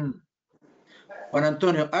 And Juan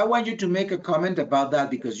Antonio, I want you to make a comment about that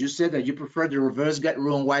because you said that you prefer the reverse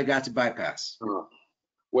Roux-en-Y Gatsby bypass.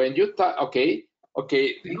 When you okay,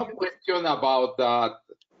 no question about that.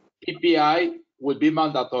 PPI will be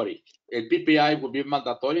mandatory. El PPI will be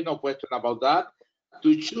mandatory, no question about that.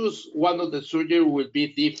 To choose one of the surgery will be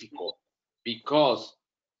difficult because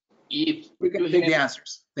if we can take the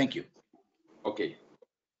answers. Thank you. Okay.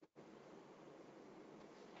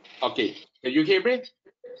 Okay, can you hear me?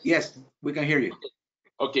 Yes, we can hear you.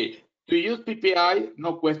 Okay, to use PPI,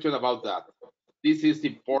 no question about that. This is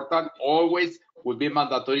important. Always will be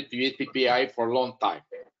mandatory to use PPI for a long time.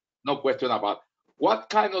 No question about it. What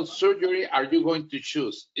kind of surgery are you going to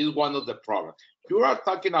choose is one of the problems. You are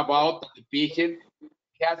talking about the patient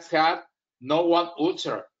has had no one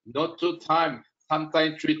ulcer, not 2 times,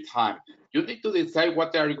 sometimes 3 times. You need to decide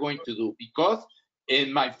what are you going to do, because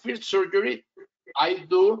in my first surgery, I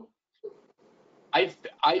do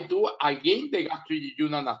again the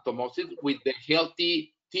gastrointestinal anastomosis with the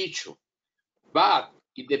healthy tissue. But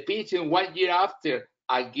if the patient 1 year after,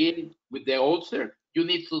 again with the ulcer, you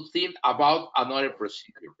need to think about another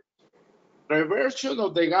procedure. Reversion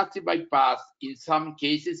of the gastric bypass in some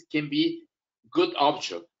cases can be good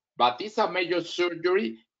option, but it's a major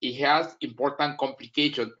surgery. It has important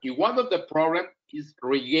complications. And one of the problems is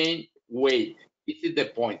regain weight. This is the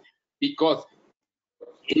point, because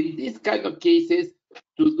in this kind of cases,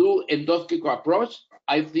 to do endoscopic approach,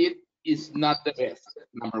 I think is not the best,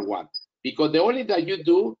 number one, because the only that you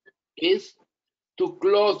do is to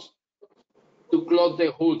close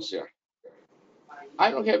the ulcer.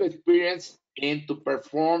 I don't have experience in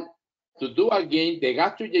to do again the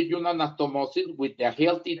gastrointestinal anastomosis with the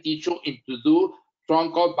healthy tissue and to do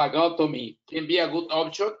truncal vagotomy can be a good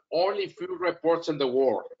option, only few reports in the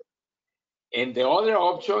world. And the other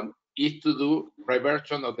option is to do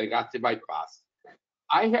reversion of the gastric bypass.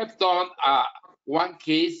 I have done one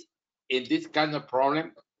case in this kind of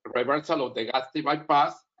problem, reversal of the gastric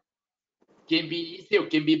bypass. Can be easy or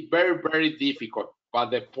can be very, very difficult. But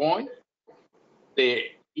the point, the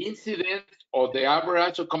incidence or the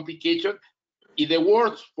average of complication, if the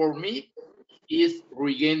worst for me is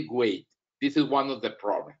regain weight. This is one of the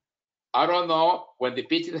problems. I don't know, when the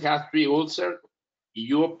patient has 3 ulcers,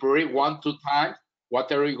 you operate 1, 2 times,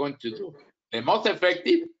 what are you going to do? The most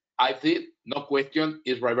effective, I think, no question,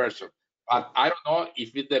 is reversion. But I don't know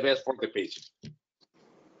if it's the best for the patient.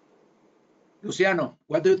 Luciano,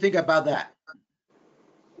 what do you think about that?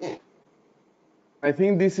 I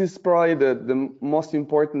think this is probably the most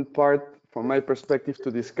important part from my perspective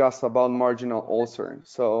to discuss about marginal ulcer.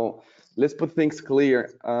 So let's put things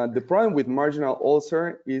clear. The problem with marginal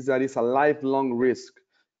ulcer is that it's a lifelong risk.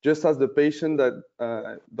 Just as the patient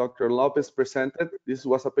that Dr. Lopez presented, this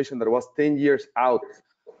was a patient that was 10 years out.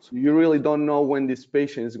 So you really don't know when this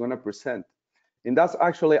patient is going to present. And that's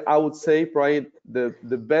actually, I would say, probably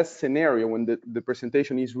the best scenario when the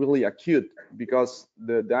presentation is really acute, because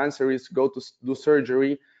the answer is go to do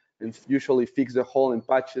surgery and usually fix the hole and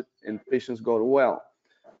patch it, and patients go well.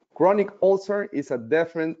 Chronic ulcer is a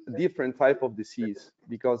different type of disease,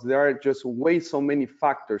 because there are just way so many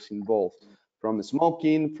factors involved, from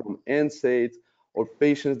smoking, from NSAIDs, or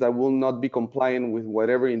patients that will not be compliant with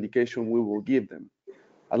whatever indication we will give them.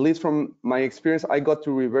 At least from my experience, I got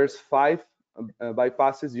to reverse 5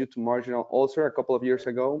 bypasses due to marginal ulcer a couple of years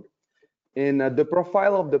ago. And the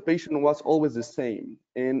profile of the patient was always the same.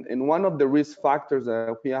 And one of the risk factors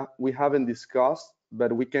that we haven't discussed,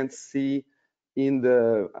 but we can see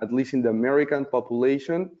at least in the American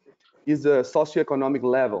population, is the socioeconomic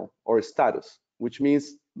level or status, which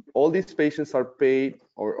means all these patients are paid,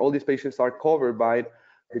 or all these patients are covered by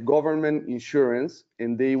the government insurance,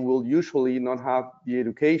 and they will usually not have the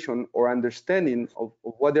education or understanding of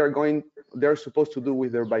what they're supposed to do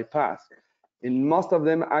with their bypass. And most of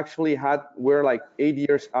them actually were like 8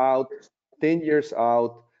 years out, 10 years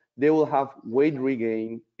out. They will have weight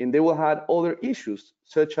regain, and they will have other issues,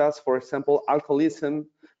 such as, for example, alcoholism.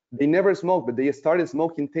 They never smoked, but they started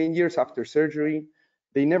smoking 10 years after surgery.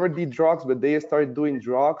 They never did drugs, but they started doing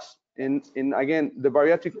drugs. And again, the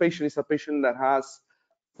bariatric patient is a patient that has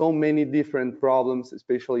so many different problems,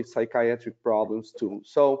 especially psychiatric problems too.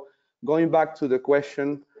 So going back to the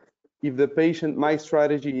question, if the patient, my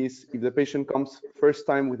strategy is, if the patient comes first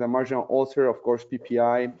time with a marginal ulcer, of course,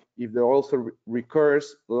 PPI. If the ulcer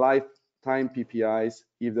recurs, lifetime PPIs.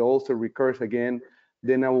 If the ulcer recurs again,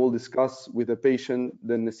 then I will discuss with the patient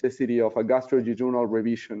the necessity of a gastrojejunal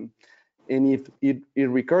revision. And if it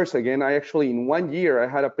recurs again, I actually, in 1 year, I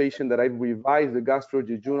had a patient that I revised the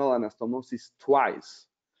gastrojejunal anastomosis twice.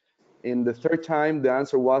 And the third time, the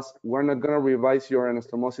answer was, we're not going to revise your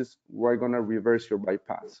anastomosis, we're going to reverse your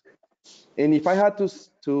bypass. And if I had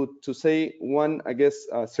to say one, I guess,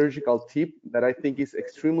 surgical tip that I think is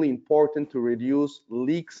extremely important to reduce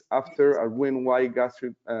leaks after a Roux-en-Y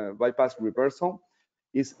gastric bypass reversal,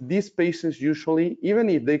 is these patients usually, even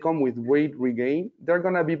if they come with weight regain, they're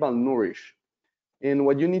going to be malnourished. And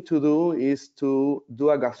what you need to do is to do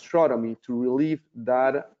a gastrotomy to relieve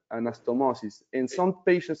that anastomosis. And some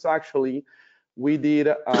patients actually, we did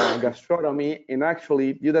a gastrotomy, and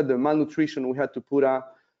actually, due to the malnutrition, we had to put a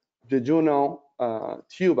jejunal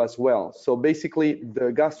tube as well. So basically,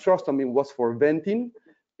 the gastrostomy was for venting,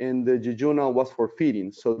 and the jejunal was for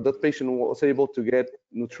feeding. So that patient was able to get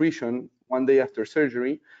nutrition 1 day after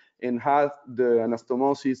surgery and have the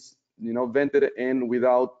anastomosis, vented and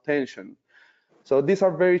without tension. So these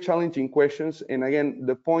are very challenging questions. And again,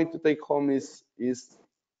 the point to take home is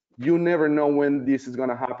you never know when this is going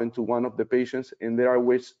to happen to one of the patients. And there are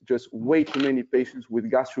just way too many patients with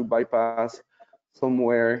gastric bypass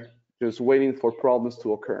somewhere just waiting for problems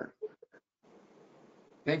to occur.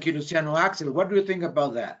 Thank you, Luciano. Axel, what do you think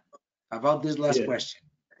about that? About this last question?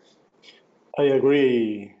 I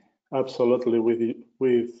agree absolutely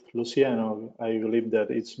with Luciano. I believe that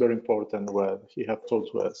it's very important what he has told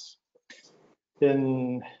to us.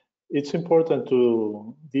 And it's important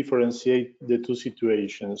to differentiate the two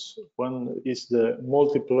situations. One is the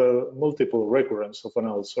multiple recurrence of an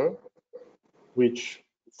ulcer, which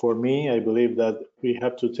for me, I believe that we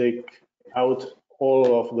have to take out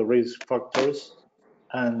all of the risk factors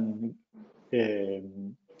and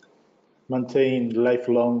maintain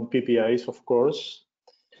lifelong PPIs, of course.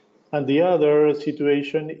 And the other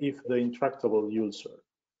situation is the intractable ulcer,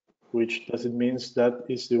 which doesn't mean that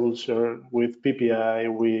is the ulcer with PPI.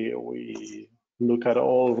 We look at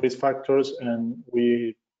all risk factors and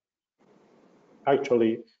we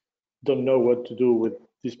actually don't know what to do with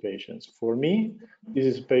these patients. For me, this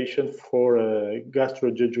is a patient for a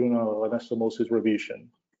gastrojejunal anastomosis revision.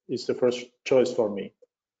 It's the first choice for me.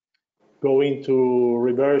 Going to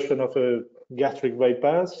reversion of a gastric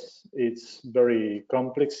bypass, it's very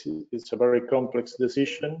complex. It's a very complex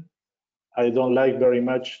decision. I don't like very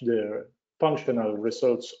much the functional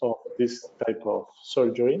results of this type of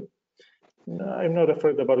surgery. I'm not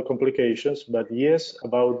afraid about complications, but yes,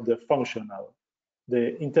 about the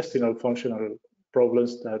intestinal functional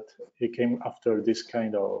problems that came after this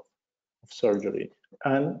kind of surgery.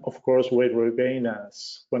 And of course, weight regain,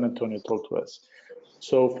 as Juan Antonio told to us.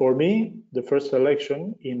 So for me, the first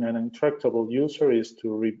selection in an intractable ulcer is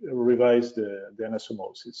to revise the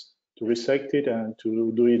anastomosis, to resect it and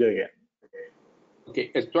to do it again.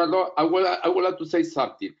 Okay, Estuardo, I would like to say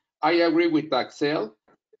something. I agree with Axel.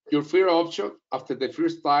 Your first option after the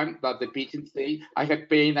first time that the patient say, I have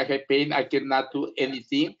pain, I cannot do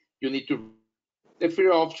anything, you need to. The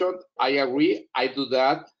first option, I agree, I do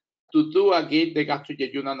that. To do again the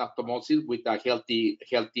gastrojejunal anastomosis with a healthy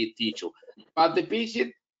tissue. But the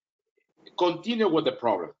patient continue with the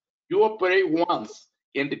problem. You operate once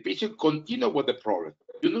and the patient continue with the problem.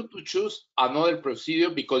 You need to choose another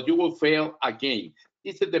procedure because you will fail again.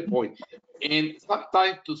 This is the point. And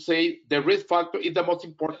sometimes to say the risk factor is the most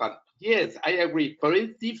important. Yes, I agree, but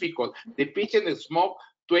it's difficult. The patient smokes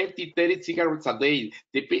 20, 30 cigarettes a day.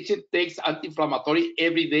 The patient takes anti-inflammatory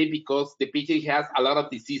every day because the patient has a lot of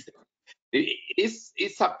diseases.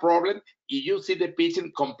 It's a problem. If you see the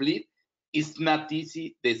patient complete, it's not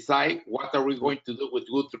easy to decide what are we going to do with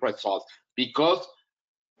good results, because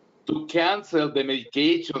to cancel the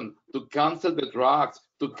medication, to cancel the drugs,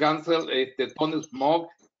 to cancel the don't smoke,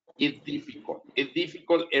 it's difficult. It's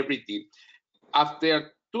difficult, everything.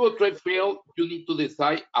 After 2 or 3 fail, you need to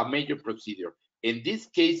decide a major procedure. In these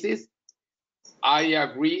cases, I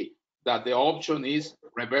agree that the option is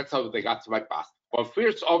reversal of the gastric bypass. But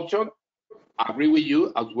first option, I agree with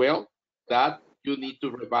you as well that you need to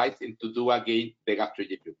revise and to do again the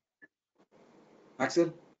gastrojejunal.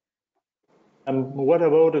 Axel? And what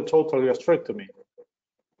about a total gastrectomy?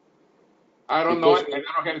 I don't know, and I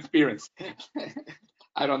don't have experience.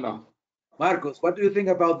 I don't know. Marcos, what do you think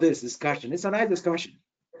about this discussion? It's a nice discussion.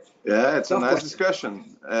 Yeah, it's Tough a nice question.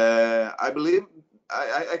 discussion. I believe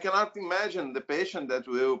I cannot imagine the patient that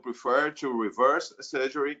will prefer to reverse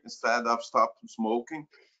surgery instead of stop smoking,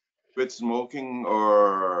 quit smoking,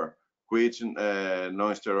 or quit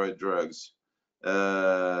non-steroid drugs.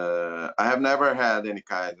 I have never had any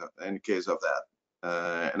case of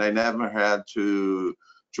that, and I never had to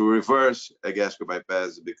reverse a gastric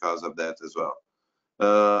bypass because of that as well.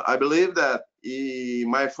 I believe that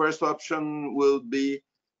my first option will be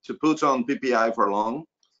to put on PPI for long.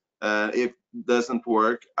 If it doesn't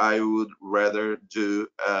work, I would rather do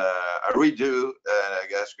a redo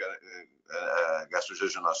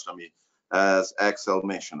gastrojejunostomy, as Axel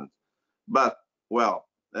mentioned. But, well,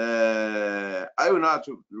 I will not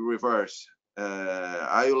reverse.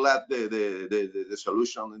 I will let the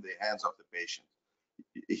solution in the hands of the patient.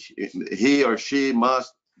 He or she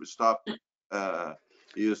must stop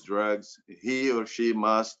use drugs. He or she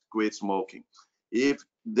must quit smoking. If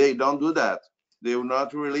they don't do that, they will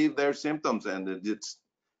not relieve their symptoms, and it's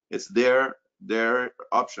their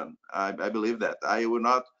option. I believe that. I will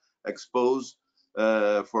not expose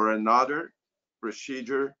for another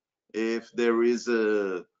procedure if there is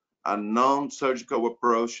a non-surgical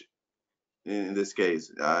approach. In this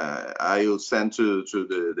case, I will send to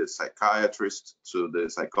the psychiatrist, to the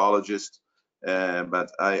psychologist,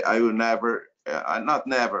 but I will never, not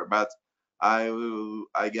never, but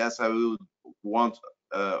I guess I will won't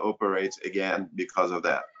operate again because of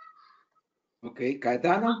that. Okay,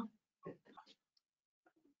 Caetano?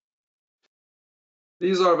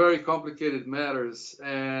 These are very complicated matters,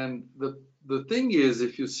 and the thing is,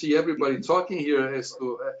 if you see everybody talking here,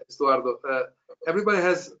 Estuardo, everybody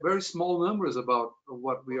has very small numbers about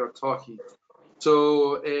what we are talking.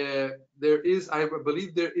 So I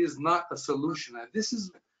believe there is not a solution, and this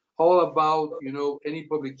is all about, you know, any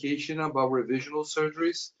publication about revisional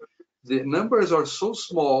surgeries. The numbers are so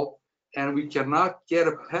small, and we cannot get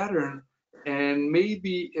a pattern. And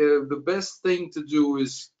maybe the best thing to do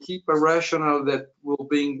is keep a rationale that will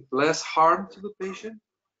bring less harm to the patient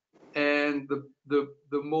and the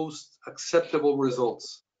most acceptable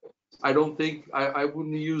results. I don't think I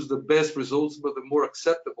wouldn't use the best results, but the more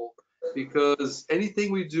acceptable, because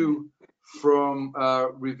anything we do from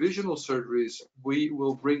revisional surgeries, we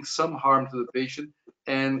will bring some harm to the patient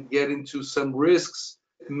and get into some risks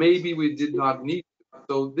maybe we did not need.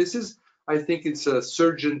 So this is, I think it's a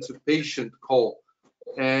surgeon to patient call,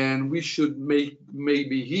 and we should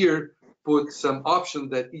maybe here put some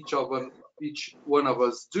options that each one of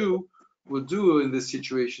us will do in this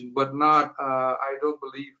situation, but not. I don't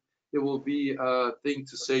believe it will be a thing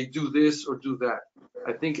to say do this or do that.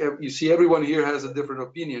 I think you see everyone here has a different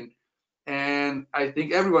opinion, and I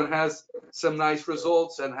think everyone has some nice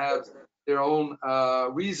results and has their own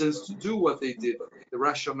reasons to do what they did, the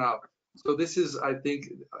rationale. So this is, I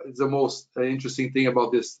think, the most interesting thing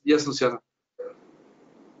about this. Yes, Luciano.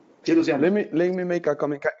 Let me make a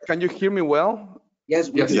comment. Can you hear me well? Yes,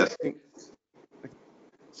 we do. Yes.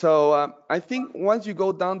 So I think once you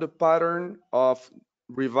go down the pattern of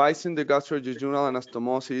revising the gastrojejunal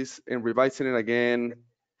anastomosis and revising it again,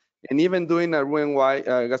 and even doing a Roux-en-Y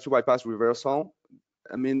gastric bypass reversal,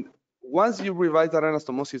 I mean, once you revise that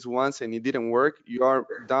anastomosis once and it didn't work, you are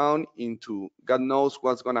down into God knows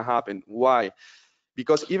what's going to happen. Why?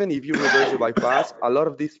 Because even if you reverse the bypass, a lot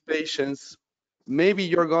of these patients, maybe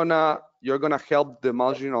you're gonna help the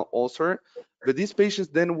marginal ulcer, but these patients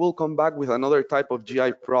then will come back with another type of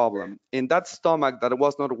GI problem, and that stomach that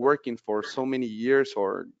was not working for so many years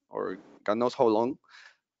or God knows how long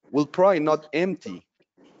will probably not empty.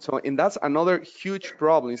 So, and that's another huge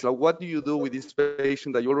problem. So what do you do with this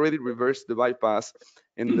patient that you already reversed the bypass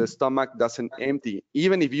and the stomach doesn't empty?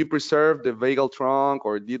 Even if you preserve the vagal trunk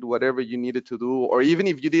or did whatever you needed to do, or even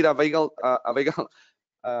if you did a vagal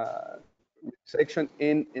section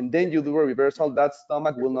in and then you do a reversal, that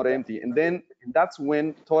stomach will not empty. And then that's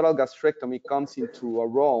when total gastrectomy comes into a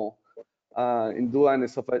role and do an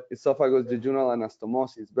esophagus jejunal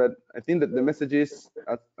anastomosis. But I think that the message is,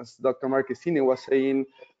 as Dr. Marquesini was saying,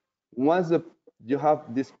 once you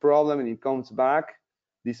have this problem and it comes back,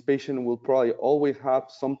 this patient will probably always have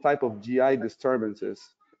some type of GI disturbances,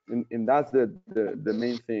 and that's the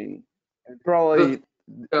main thing. And probably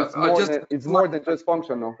it's more than just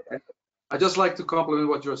functional. Okay? I just like to compliment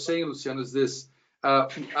what you're saying, Luciano, is this.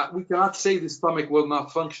 We cannot say the stomach will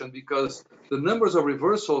not function because the numbers of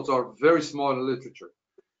reversals are very small in the literature.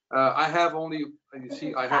 I have only, you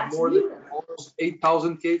see, I have more than almost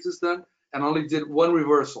 8,000 cases done and only did one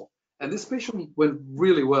reversal. And this patient went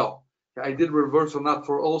really well. I did reversal not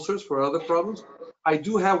for ulcers, for other problems. I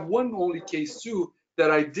do have one only case too that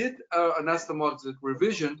I did anastomotic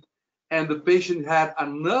revision, and the patient had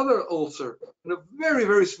another ulcer in a very,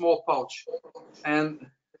 very small pouch. And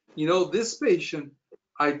you know, this patient,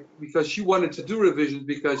 because she wanted to do revision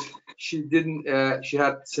because she didn't, she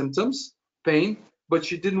had symptoms, pain, but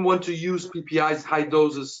she didn't want to use PPIs high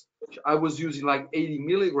doses. I was using like 80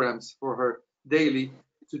 milligrams for her daily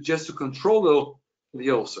just to control the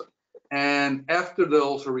ulcer. And after the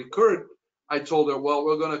ulcer recurred, I told her, well,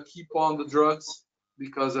 we're going to keep on the drugs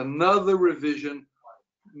because another revision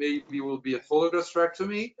maybe will be a full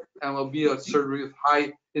gastrectomy and will be a surgery with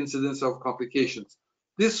high incidence of complications.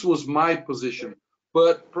 This was my position,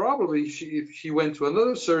 but probably if she went to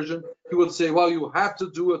another surgeon, he would say, well, you have to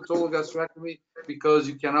do a total gastrectomy because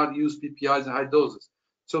you cannot use PPIs in high doses.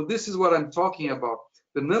 So this is what I'm talking about.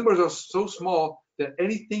 The numbers are so small that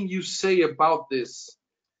anything you say about this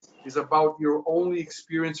is about your only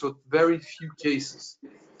experience with very few cases.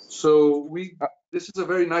 So this is a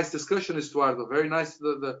very nice discussion, Estuardo. Very nice.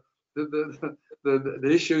 The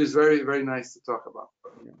issue is very, very nice to talk about.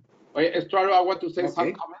 Estuardo, I want to say some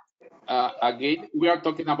Okay. comments. Again, we are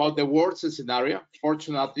talking about the worst scenario.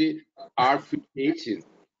 Fortunately, our few patients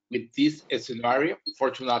with this scenario,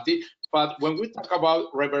 fortunately. But when we talk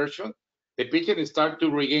about reversion, the patient start to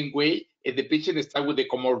regain weight, and the patient start with the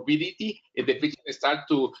comorbidity, and the patient start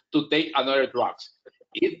to take another drugs.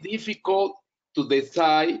 It's difficult to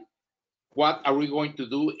decide what are we going to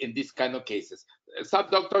do in these kind of cases. Some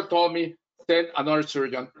doctor told me, send another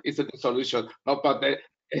surgeon, it's the solution. No, but this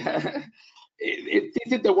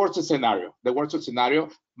is the worst scenario. The worst scenario,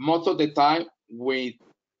 most of the time, with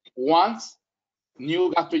once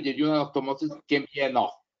new gastrointestinal anastomosis can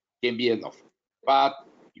be enough. But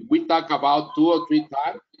if we talk about 2 or 3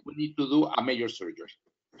 times, we need to do a major surgery.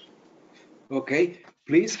 Okay,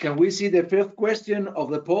 please, can we see the fifth question of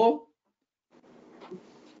the poll?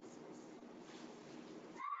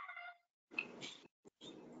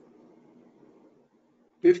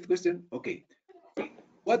 Fifth question, okay.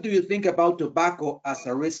 What do you think about tobacco as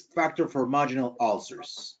a risk factor for marginal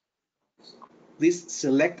ulcers? Please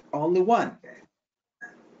select only one.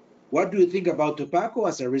 What do you think about tobacco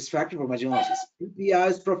as a risk factor for marginal ulcers?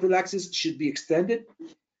 PPI's prophylaxis should be extended.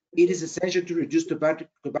 It is essential to reduce tobacco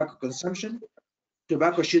consumption.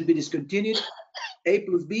 Tobacco should be discontinued. A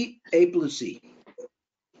plus B, A plus C.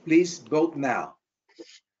 Please vote now.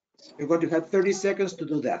 You're going to have 30 seconds to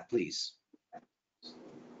do that, please.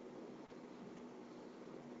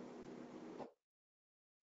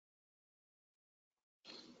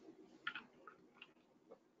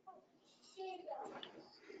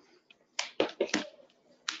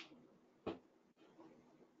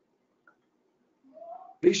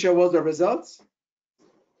 Please show us the results.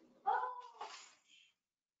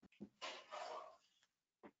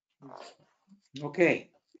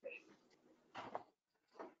 Okay.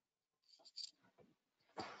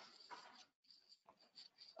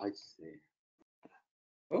 I see.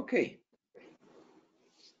 Okay.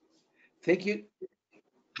 Thank you.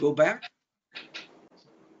 Go back.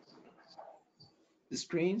 The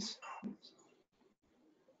screens.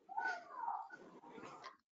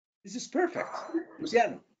 This is perfect.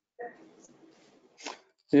 Luciano.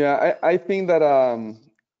 Yeah, I think that I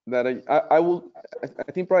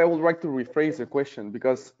think probably I would like to rephrase the question,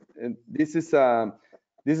 because this is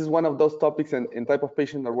one of those topics and type of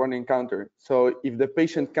patient that we're going to encounter. So if the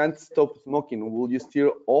patient can't stop smoking, will you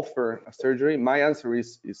still offer a surgery? My answer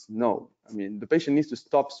is no. I mean, the patient needs to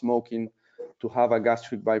stop smoking to have a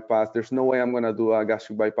gastric bypass. There's no way I'm going to do a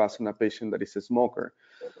gastric bypass on a patient that is a smoker.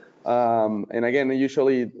 And again,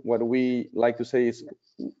 usually what we like to say is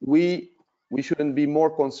we shouldn't be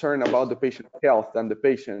more concerned about the patient's health than the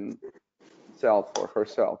patient self or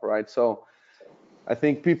herself, right? So I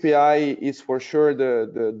think PPI is for sure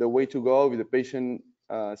the way to go if the patient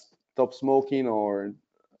stops smoking or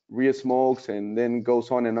re-smokes and then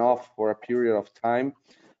goes on and off for a period of time.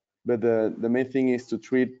 But the main thing is to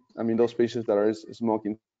treat, I mean, those patients that are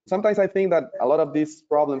smoking. Sometimes I think that a lot of these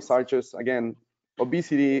problems are just, again,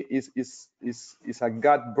 obesity is a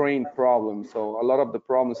gut-brain problem. So a lot of the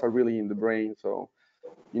problems are really in the brain. So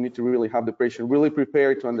you need to really have the patient really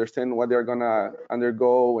prepared to understand what they're gonna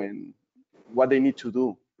undergo and what they need to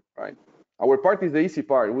do, right? Our part is the easy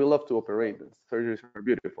part. We love to operate. The surgeries are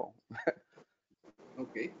beautiful.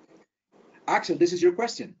 Okay. Axel, this is your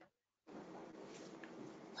question.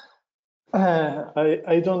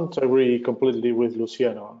 I don't agree completely with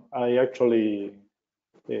Luciano. I actually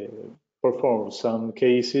performed some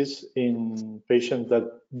cases in patients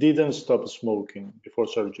that didn't stop smoking before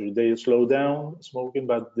surgery. They slowed down smoking,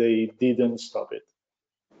 but they didn't stop it.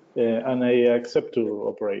 And I accept to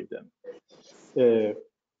operate them.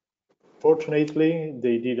 Fortunately,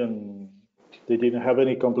 they didn't have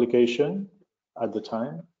any complication at the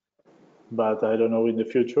time, but I don't know in the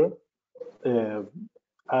future.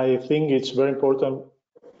 I think it's very important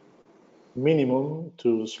minimum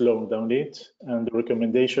to slow down it, and the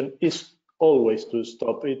recommendation is always to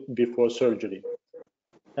stop it before surgery.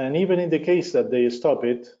 And even in the case that they stop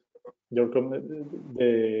it,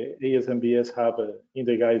 the ASMBS have in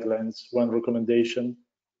the guidelines one recommendation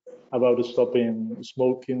about stopping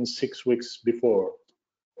smoking 6 weeks before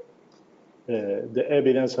The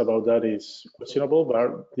evidence about that is questionable,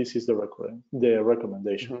 but this is the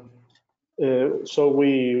recommendation. So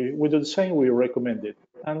we do the same, we recommend it.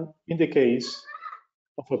 And in the case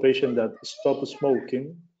of a patient that stops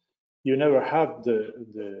smoking, you never have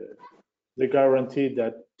the guarantee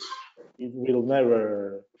that it will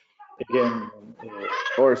never again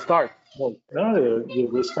or start. smoke. No, you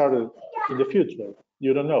will start it in the future.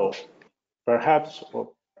 You don't know. Perhaps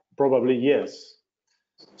or probably yes.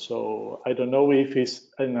 So I don't know if it's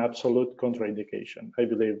an absolute contraindication. I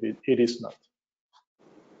believe it is not.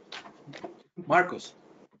 Marcos,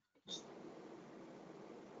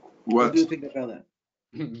 what do you think about that?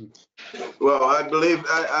 Well, I believe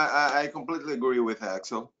I completely agree with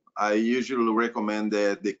Axel. I usually recommend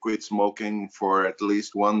that they quit smoking for at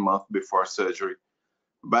least 1 month before surgery.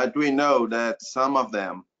 But we know that some of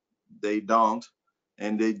them, they don't,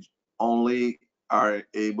 and they only are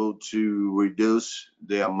able to reduce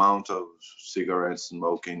the amount of cigarette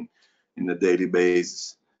smoking in a daily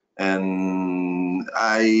basis. And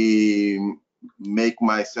I make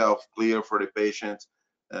myself clear for the patient,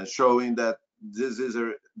 showing that this is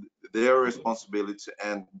their responsibility,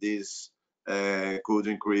 and this could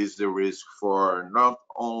increase the risk for not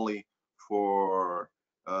only for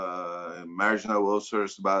marginal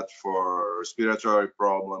ulcers, but for respiratory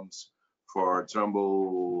problems, for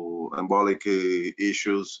thromboembolic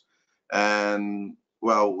issues. And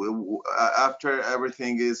well, after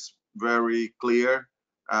everything is very clear,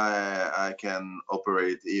 I can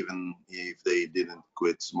operate even if they didn't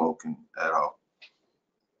quit smoking at all.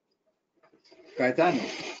 Caetano.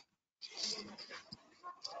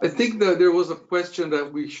 I think that there was a question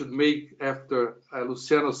that we should make after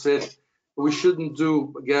Luciano said we shouldn't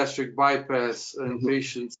do gastric bypass in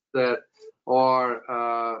patients that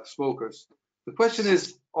are smokers. The question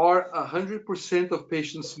is, are 100% of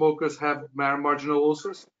patient smokers have marginal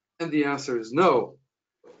ulcers? And the answer is no,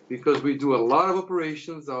 because we do a lot of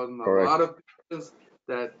operations on a lot of patients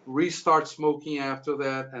that restart smoking after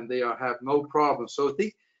that, and they have no problem. So I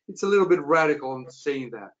think it's a little bit radical in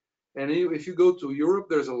saying that. And if you go to Europe,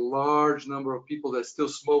 there's a large number of people that still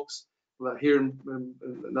smokes. Here in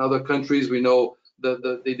other countries, we know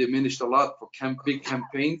that they diminished a lot for big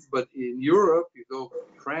campaigns. But in Europe, you go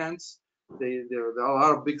to France, there are a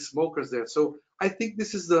lot of big smokers there. So I think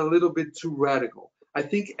this is a little bit too radical. I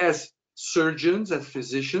think as surgeons, as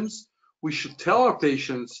physicians, we should tell our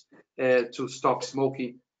patients to stop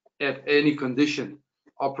smoking at any condition,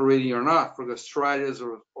 operating or not, for gastritis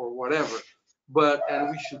or whatever.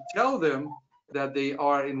 And we should tell them that they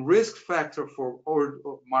are in risk factor for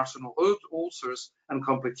marginal ulcers and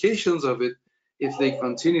complications of it if they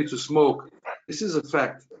continue to smoke. This is a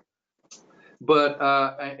fact. But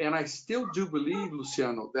and I still do believe,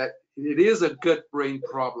 Luciano, that it is a gut-brain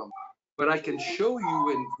problem. But I can show you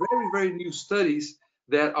in very, very new studies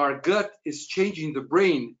that our gut is changing the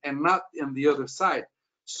brain and not on the other side.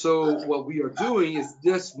 So what we are doing is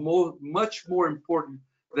just much more important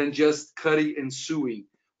than just cutting and sewing.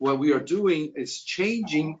 What we are doing is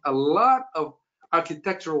changing a lot of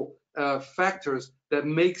architectural factors that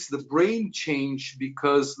makes the brain change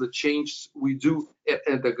because the change we do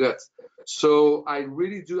at the gut. So I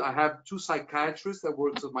really do. I have 2 psychiatrists that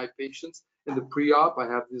work with my patients in the pre-op. I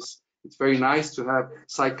have this. It's very nice to have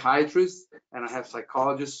psychiatrists, and I have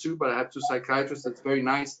psychologists too. But I have 2 psychiatrists. It's very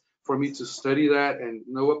nice for me to study that and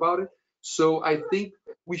know about it. So I think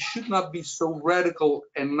we should not be so radical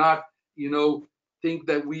and not, think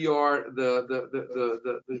that we are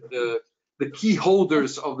the key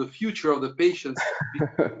holders of the future of the patients.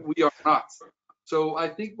 We are not. So I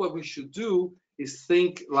think what we should do is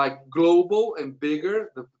think like global and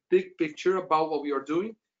bigger, the big picture about what we are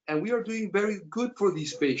doing. And we are doing very good for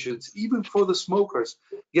these patients, even for the smokers.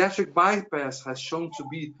 Gastric bypass has shown to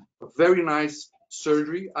be a very nice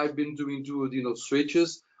surgery. I've been doing duodenal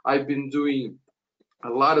switches. I've been doing a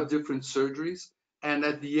lot of different surgeries. And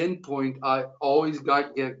at the end point, I always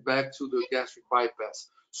get back to the gastric bypass.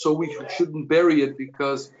 So we shouldn't bury it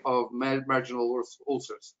because of marginal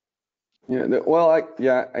ulcers. Yeah, well, I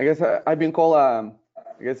guess I've been called,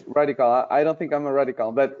 radical. I don't think I'm a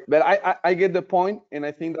radical, but I get the point, and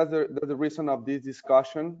I think that's the reason of this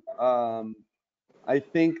discussion. I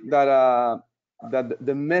think that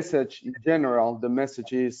the message in general, the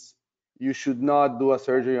message is you should not do a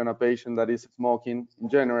surgery on a patient that is smoking in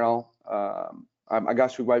general, a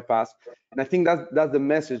gastric bypass. And I think that's the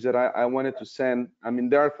message that I wanted to send. I mean,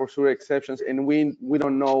 there are for sure exceptions, and we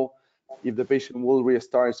don't know if the patient will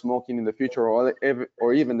restart smoking in the future,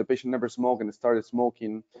 or even the patient never smoked and started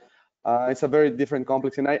smoking. It's a very different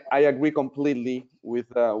complex, and I agree completely with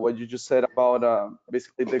what you just said about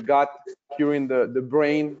basically the gut curing the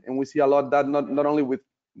brain, and we see a lot of that not only with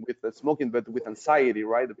smoking, but with anxiety,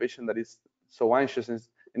 right? The patient that is so anxious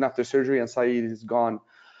and after surgery, anxiety is gone.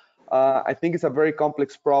 I think it's a very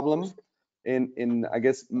complex problem, and I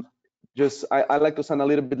guess just I like to sound a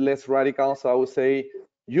little bit less radical, so I would say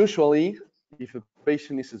usually if a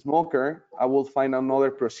patient is a smoker, I will find another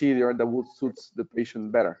procedure that will suit the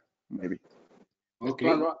patient better. Maybe. Okay.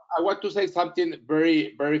 I want to say something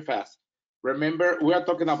very, very fast. Remember, we are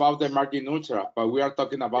talking about the margin ultra, but we are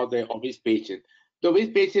talking about the obese patient. The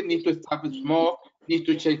obese patient needs to stop smoke, needs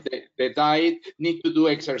to change the diet, need to do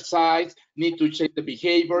exercise, need to change the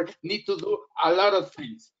behavior, need to do a lot of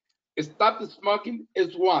things. Stop smoking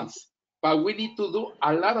is once, but we need to do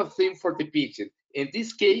a lot of things for the patient. In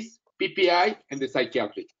this case, PPI and the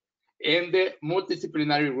psychiatric and the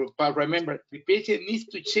multidisciplinary group. But remember, the patient needs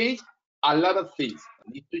to change a lot of things,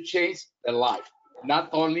 need to change the life, not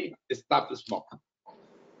only stop the smoke.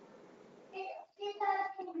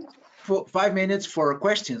 For 5 minutes for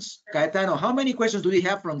questions. Caetano, how many questions do we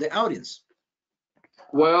have from the audience?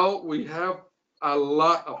 Well, we have a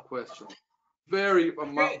lot of questions. Very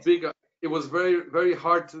big. It was very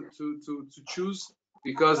hard to choose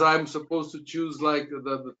because I'm supposed to choose like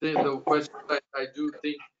the question I do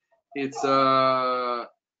think it's are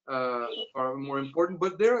more important.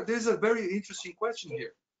 But there's a very interesting question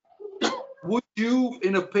here. Would you,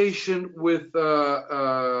 in a patient with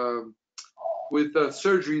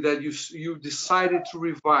surgery that you decided to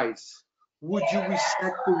revise, would you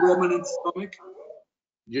resect the remnant stomach?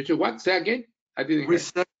 You should what? Say again? I didn't hear.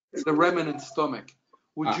 Resect the remnant stomach.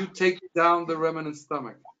 Would you take down the remnant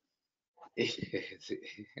stomach?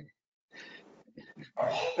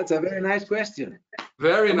 That's a very nice question.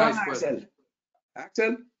 Very nice question.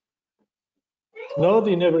 Axel? Not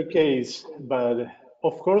in every case, but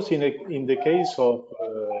of course in the case of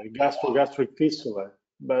gastric fistula,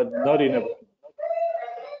 but not in every.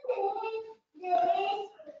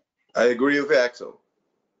 I agree with Axel.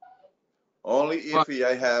 Only if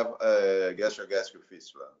I have a gastric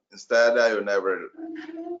fistula. Instead, I will never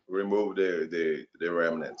remove the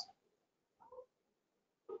remnant.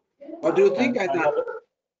 What do you think?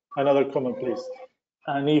 Another comment, please.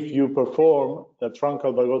 And if you perform the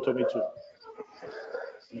truncal vagotomy too,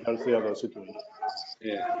 that's the other situation.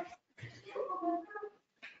 Yeah.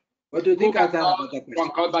 What do you think?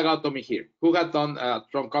 Truncal vagotomy here. Who has done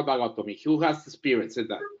truncal vagotomy? Who has experience in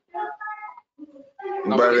that?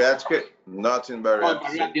 Bariatric, not in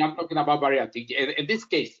bariatric. I'm talking about bariatric. In this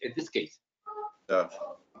case. No.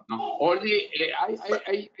 No, only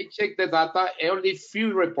I checked the data. Only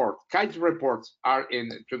few reports, kind reports, are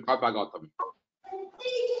in truncal vagotomy.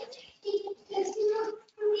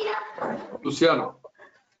 Luciano.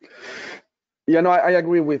 Yeah, no, I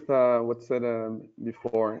agree with what said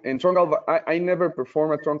before. In truncal, I never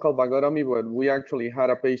performed a truncal vagotomy, but we actually had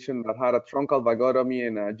a patient that had a truncal vagotomy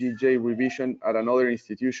and a GJ revision at another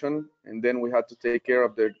institution, and then we had to take care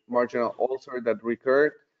of the marginal ulcer that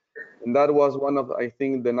recurred, and that was one of, I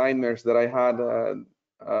think, the nightmares that I had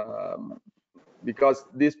because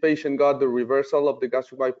this patient got the reversal of the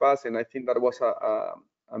gastric bypass, and I think that was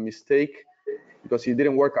a mistake because it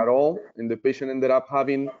didn't work at all, and the patient ended up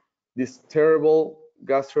having this terrible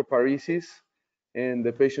gastroparesis, and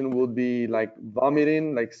the patient would be like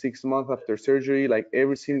vomiting like 6 months after surgery, like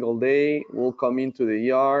every single day. We'll come into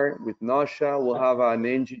the ER with nausea, we'll have an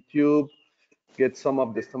NG tube, get some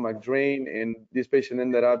of the stomach drain, and this patient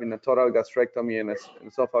ended up in a total gastrectomy and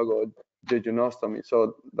esophageal jejunostomy.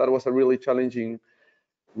 So that was a really challenging,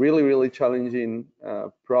 really challenging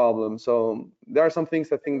problem. So there are some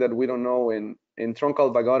things I think that we don't know, and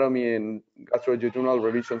truncal vagotomy and gastrojejunal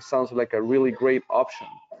revision sounds like a really great option.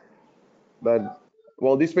 But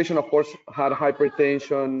well, this patient of course had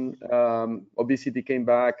hypertension, obesity came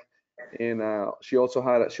back, and she also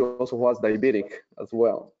was diabetic as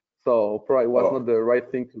well. So probably was not the right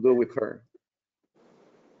thing to do with her.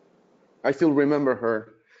 I still remember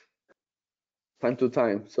her time to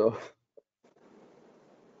time. So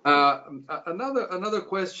another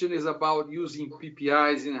question is about using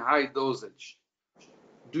PPIs in high dosage.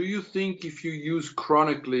 Do you think if you use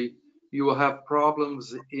chronically, you will have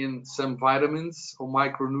problems in some vitamins or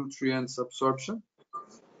micronutrients absorption?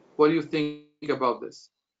 What do you think about this?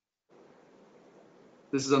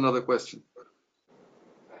 This is another question.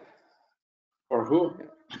 For who?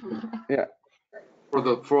 Yeah.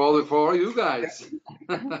 For all you guys.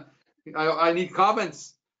 I need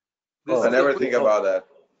comments. I never think about that.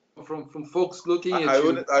 From folks looking at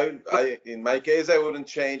you. In my case, I wouldn't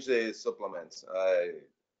change the supplements.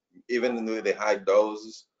 Even with the high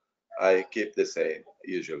doses, I keep the same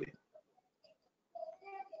usually.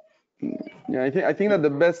 Yeah, I think that the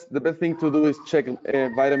best thing to do is check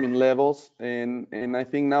vitamin levels, and I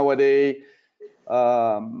think nowadays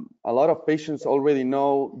a lot of patients already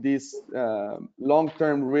know this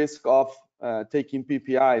long-term risk of taking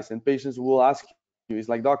PPIs, and patients will ask you, it's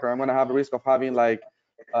like, doctor, I'm going to have a risk of having like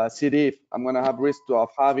C. diff. I'm going to have risk of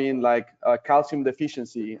having like calcium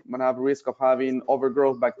deficiency. I'm going to have risk of having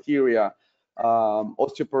overgrowth bacteria,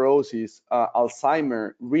 osteoporosis,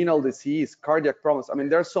 Alzheimer, renal disease, cardiac problems. I mean,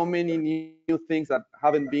 there are so many new things that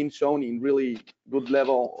haven't been shown in really good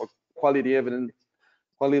level or quality evidence,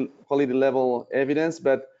 quality level evidence.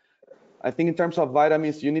 But I think in terms of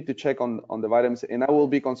vitamins, you need to check on the vitamins, and I will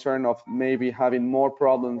be concerned of maybe having more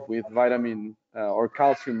problems with vitamin or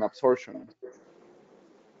calcium absorption.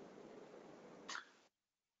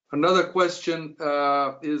 Another question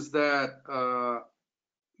is that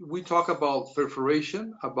we talk about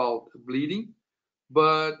perforation, about bleeding,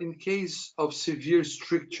 but in case of severe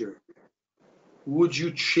stricture, would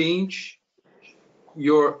you change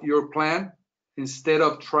your plan instead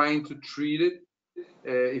of trying to treat it?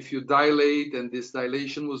 If you dilate and this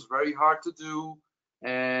dilation was very hard to do,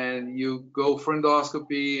 and you go for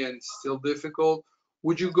endoscopy and it's still difficult,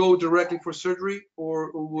 would you go directly for surgery, or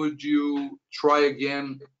would you try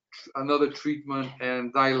again another treatment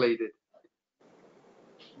and dilate it?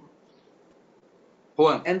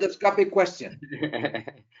 Juan. Endoscopic question.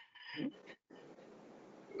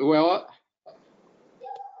 Well,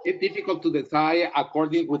 it's difficult to decide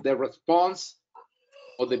according with the response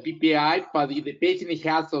of the PPI, but if the patient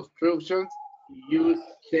has obstructions, you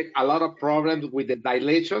check a lot of problems with the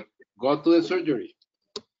dilation, go to the surgery.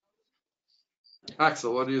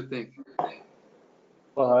 Axel, what do you think?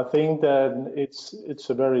 Well, I think that it's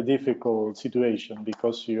a very difficult situation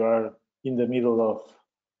because you are in the middle of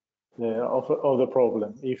the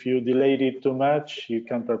problem. If you delay it too much, you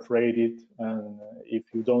can perforate it, and if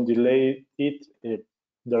you don't delay it,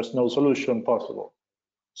 there's no solution possible.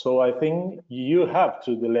 So I think you have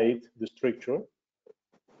to delay the stricture,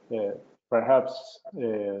 perhaps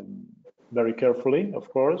very carefully, of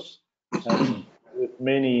course, and with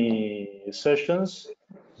many sessions.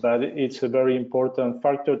 But it's a very important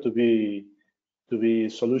factor to be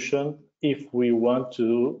solutioned if we want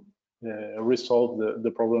to resolve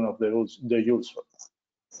the problem of the ulcer.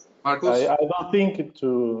 Marcos? I don't think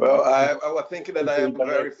to. Well, I was thinking that I am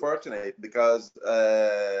very fortunate because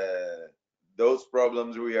those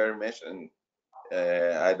problems we are mentioning,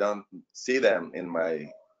 I don't see them in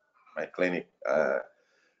my clinic.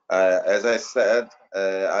 As I said,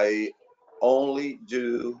 I only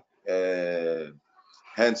do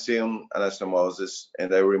hand-sewn anastomosis,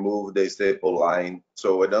 and I remove the staple line,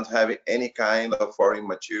 so I don't have any kind of foreign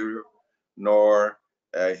material, nor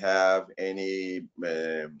I have any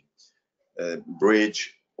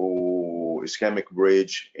bridge or ischemic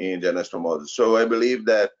bridge in the anastomosis. So I believe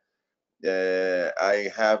that I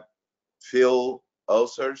have filled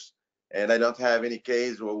ulcers, and I don't have any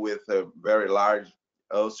case with a very large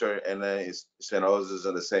ulcer and stenosis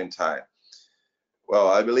at the same time. Well,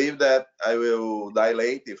 I believe that I will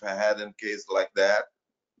dilate if I had a case like that,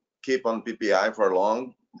 keep on PPI for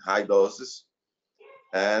long, high doses,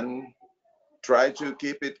 and try to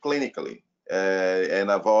keep it clinically and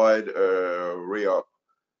avoid reop.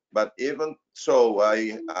 But even so,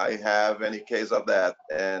 I have any case of that,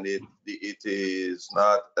 and it is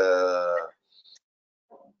not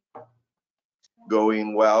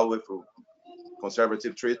going well with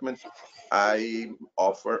conservative treatment. I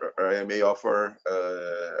may offer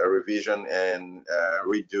a revision and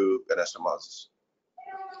redo anastomosis.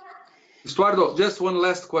 Estuardo, just one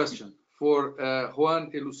last question for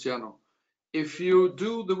Juan and Luciano. If you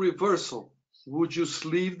do the reversal, would you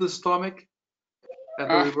sleeve the stomach at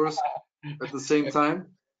the reversal at the same time?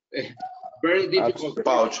 Very difficult. The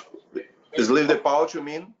pouch. Sleeve the pouch, you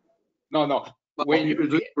mean? No. When you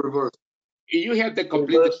do reverse, you have the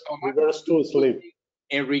complete stomach reverse to sleep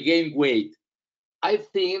and regain weight, I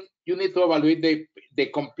think you need to evaluate the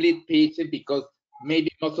complete patient, because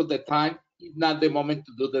maybe most of the time it's not the moment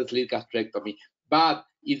to do the sleeve gastrectomy. But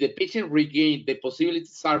if the patient regain, the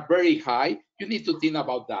possibilities are very high. You need to think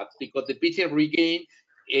about that, because the patient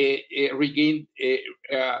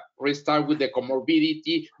restart with the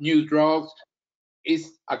comorbidity, new drugs,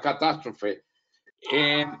 is a catastrophe.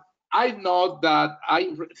 And I know that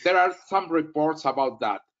there are some reports about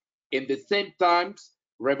that. In the same times,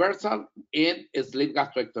 reversal and sleeve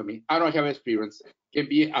gastrectomy. I don't have experience. Can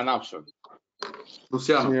be an option.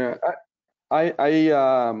 Luciano. Yeah,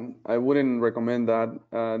 I wouldn't recommend that.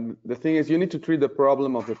 The thing is, you need to treat the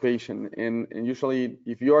problem of the patient, and usually,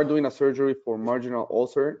 if you are doing a surgery for marginal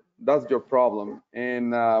ulcer, that's your problem.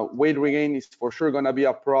 And weight regain is for sure going to be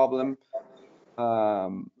a problem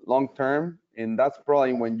long term, and that's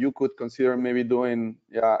probably when you could consider maybe doing,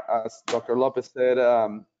 yeah, as Dr. Lopez said,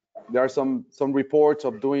 there are some reports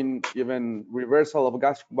of doing even reversal of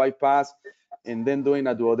gastric bypass and then doing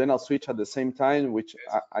a duodenal switch at the same time, which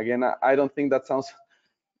again, I don't think that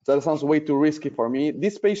sounds way too risky for me.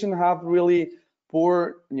 These patients have really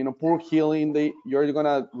poor healing. You're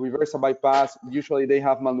gonna reverse a bypass. Usually they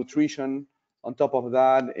have malnutrition on top of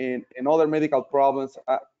that and other medical problems.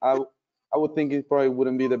 I would think it probably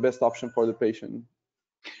wouldn't be the best option for the patient.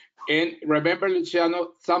 And remember,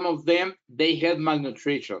 Luciano, some of them, they had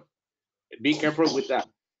malnutrition. Be careful with that.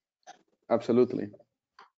 Absolutely.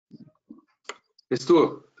 It's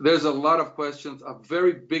true. There's a lot of questions, a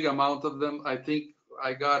very big amount of them. I think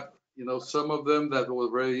I got, some of them that were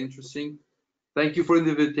very interesting. Thank you for the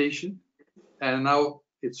invitation. And now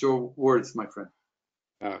it's your words, my friend.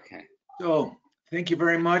 Okay. So, thank you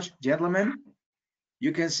very much, gentlemen.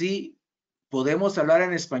 You can see, podemos hablar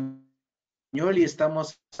en español y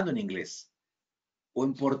estamos hablando en inglés o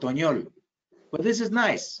en portuñol. But this is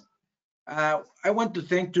nice. I want to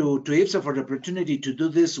thank to IFSO for the opportunity to do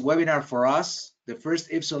this webinar for us, the first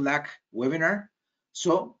IFSO LAC webinar.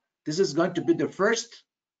 So this is going to be the first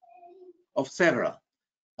of several.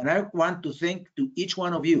 And I want to thank to each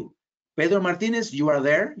one of you. Pedro Martinez, you are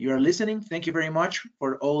there, you are listening. Thank you very much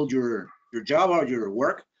for all your job or your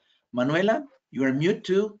work. Manuela, you are mute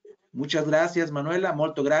too. Muchas gracias, Manuela.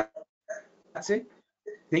 Molto grazie.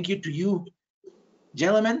 Thank you to you,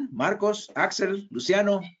 gentlemen, Marcos, Axel,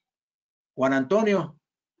 Luciano, Juan Antonio.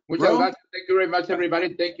 Muchas gracias. Thank you very much,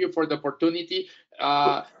 everybody. Thank you for the opportunity.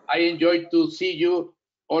 I enjoyed to see you,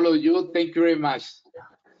 all of you. Thank you very much.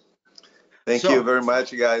 Thank you very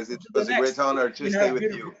much, guys. It was a great honor to stay with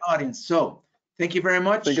you. Audience. So thank you very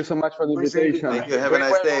much. Thank you so much for the invitation. Thank you. Have a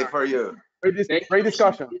nice day for you. Great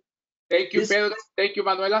discussion. Thank you, Pedro. Thank you,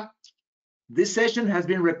 Manuela. This session has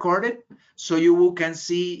been recorded, so you can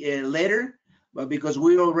see later, but because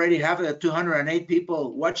we already have 208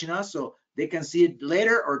 people watching us, so they can see it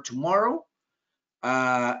later or tomorrow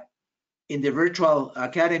in the virtual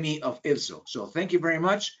academy of IFSO. So thank you very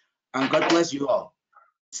much, and God bless you all.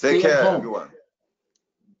 Take care, everyone.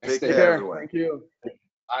 Take care, everyone. Thank you.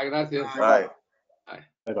 Gracias. Bye.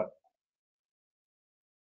 Bye-bye.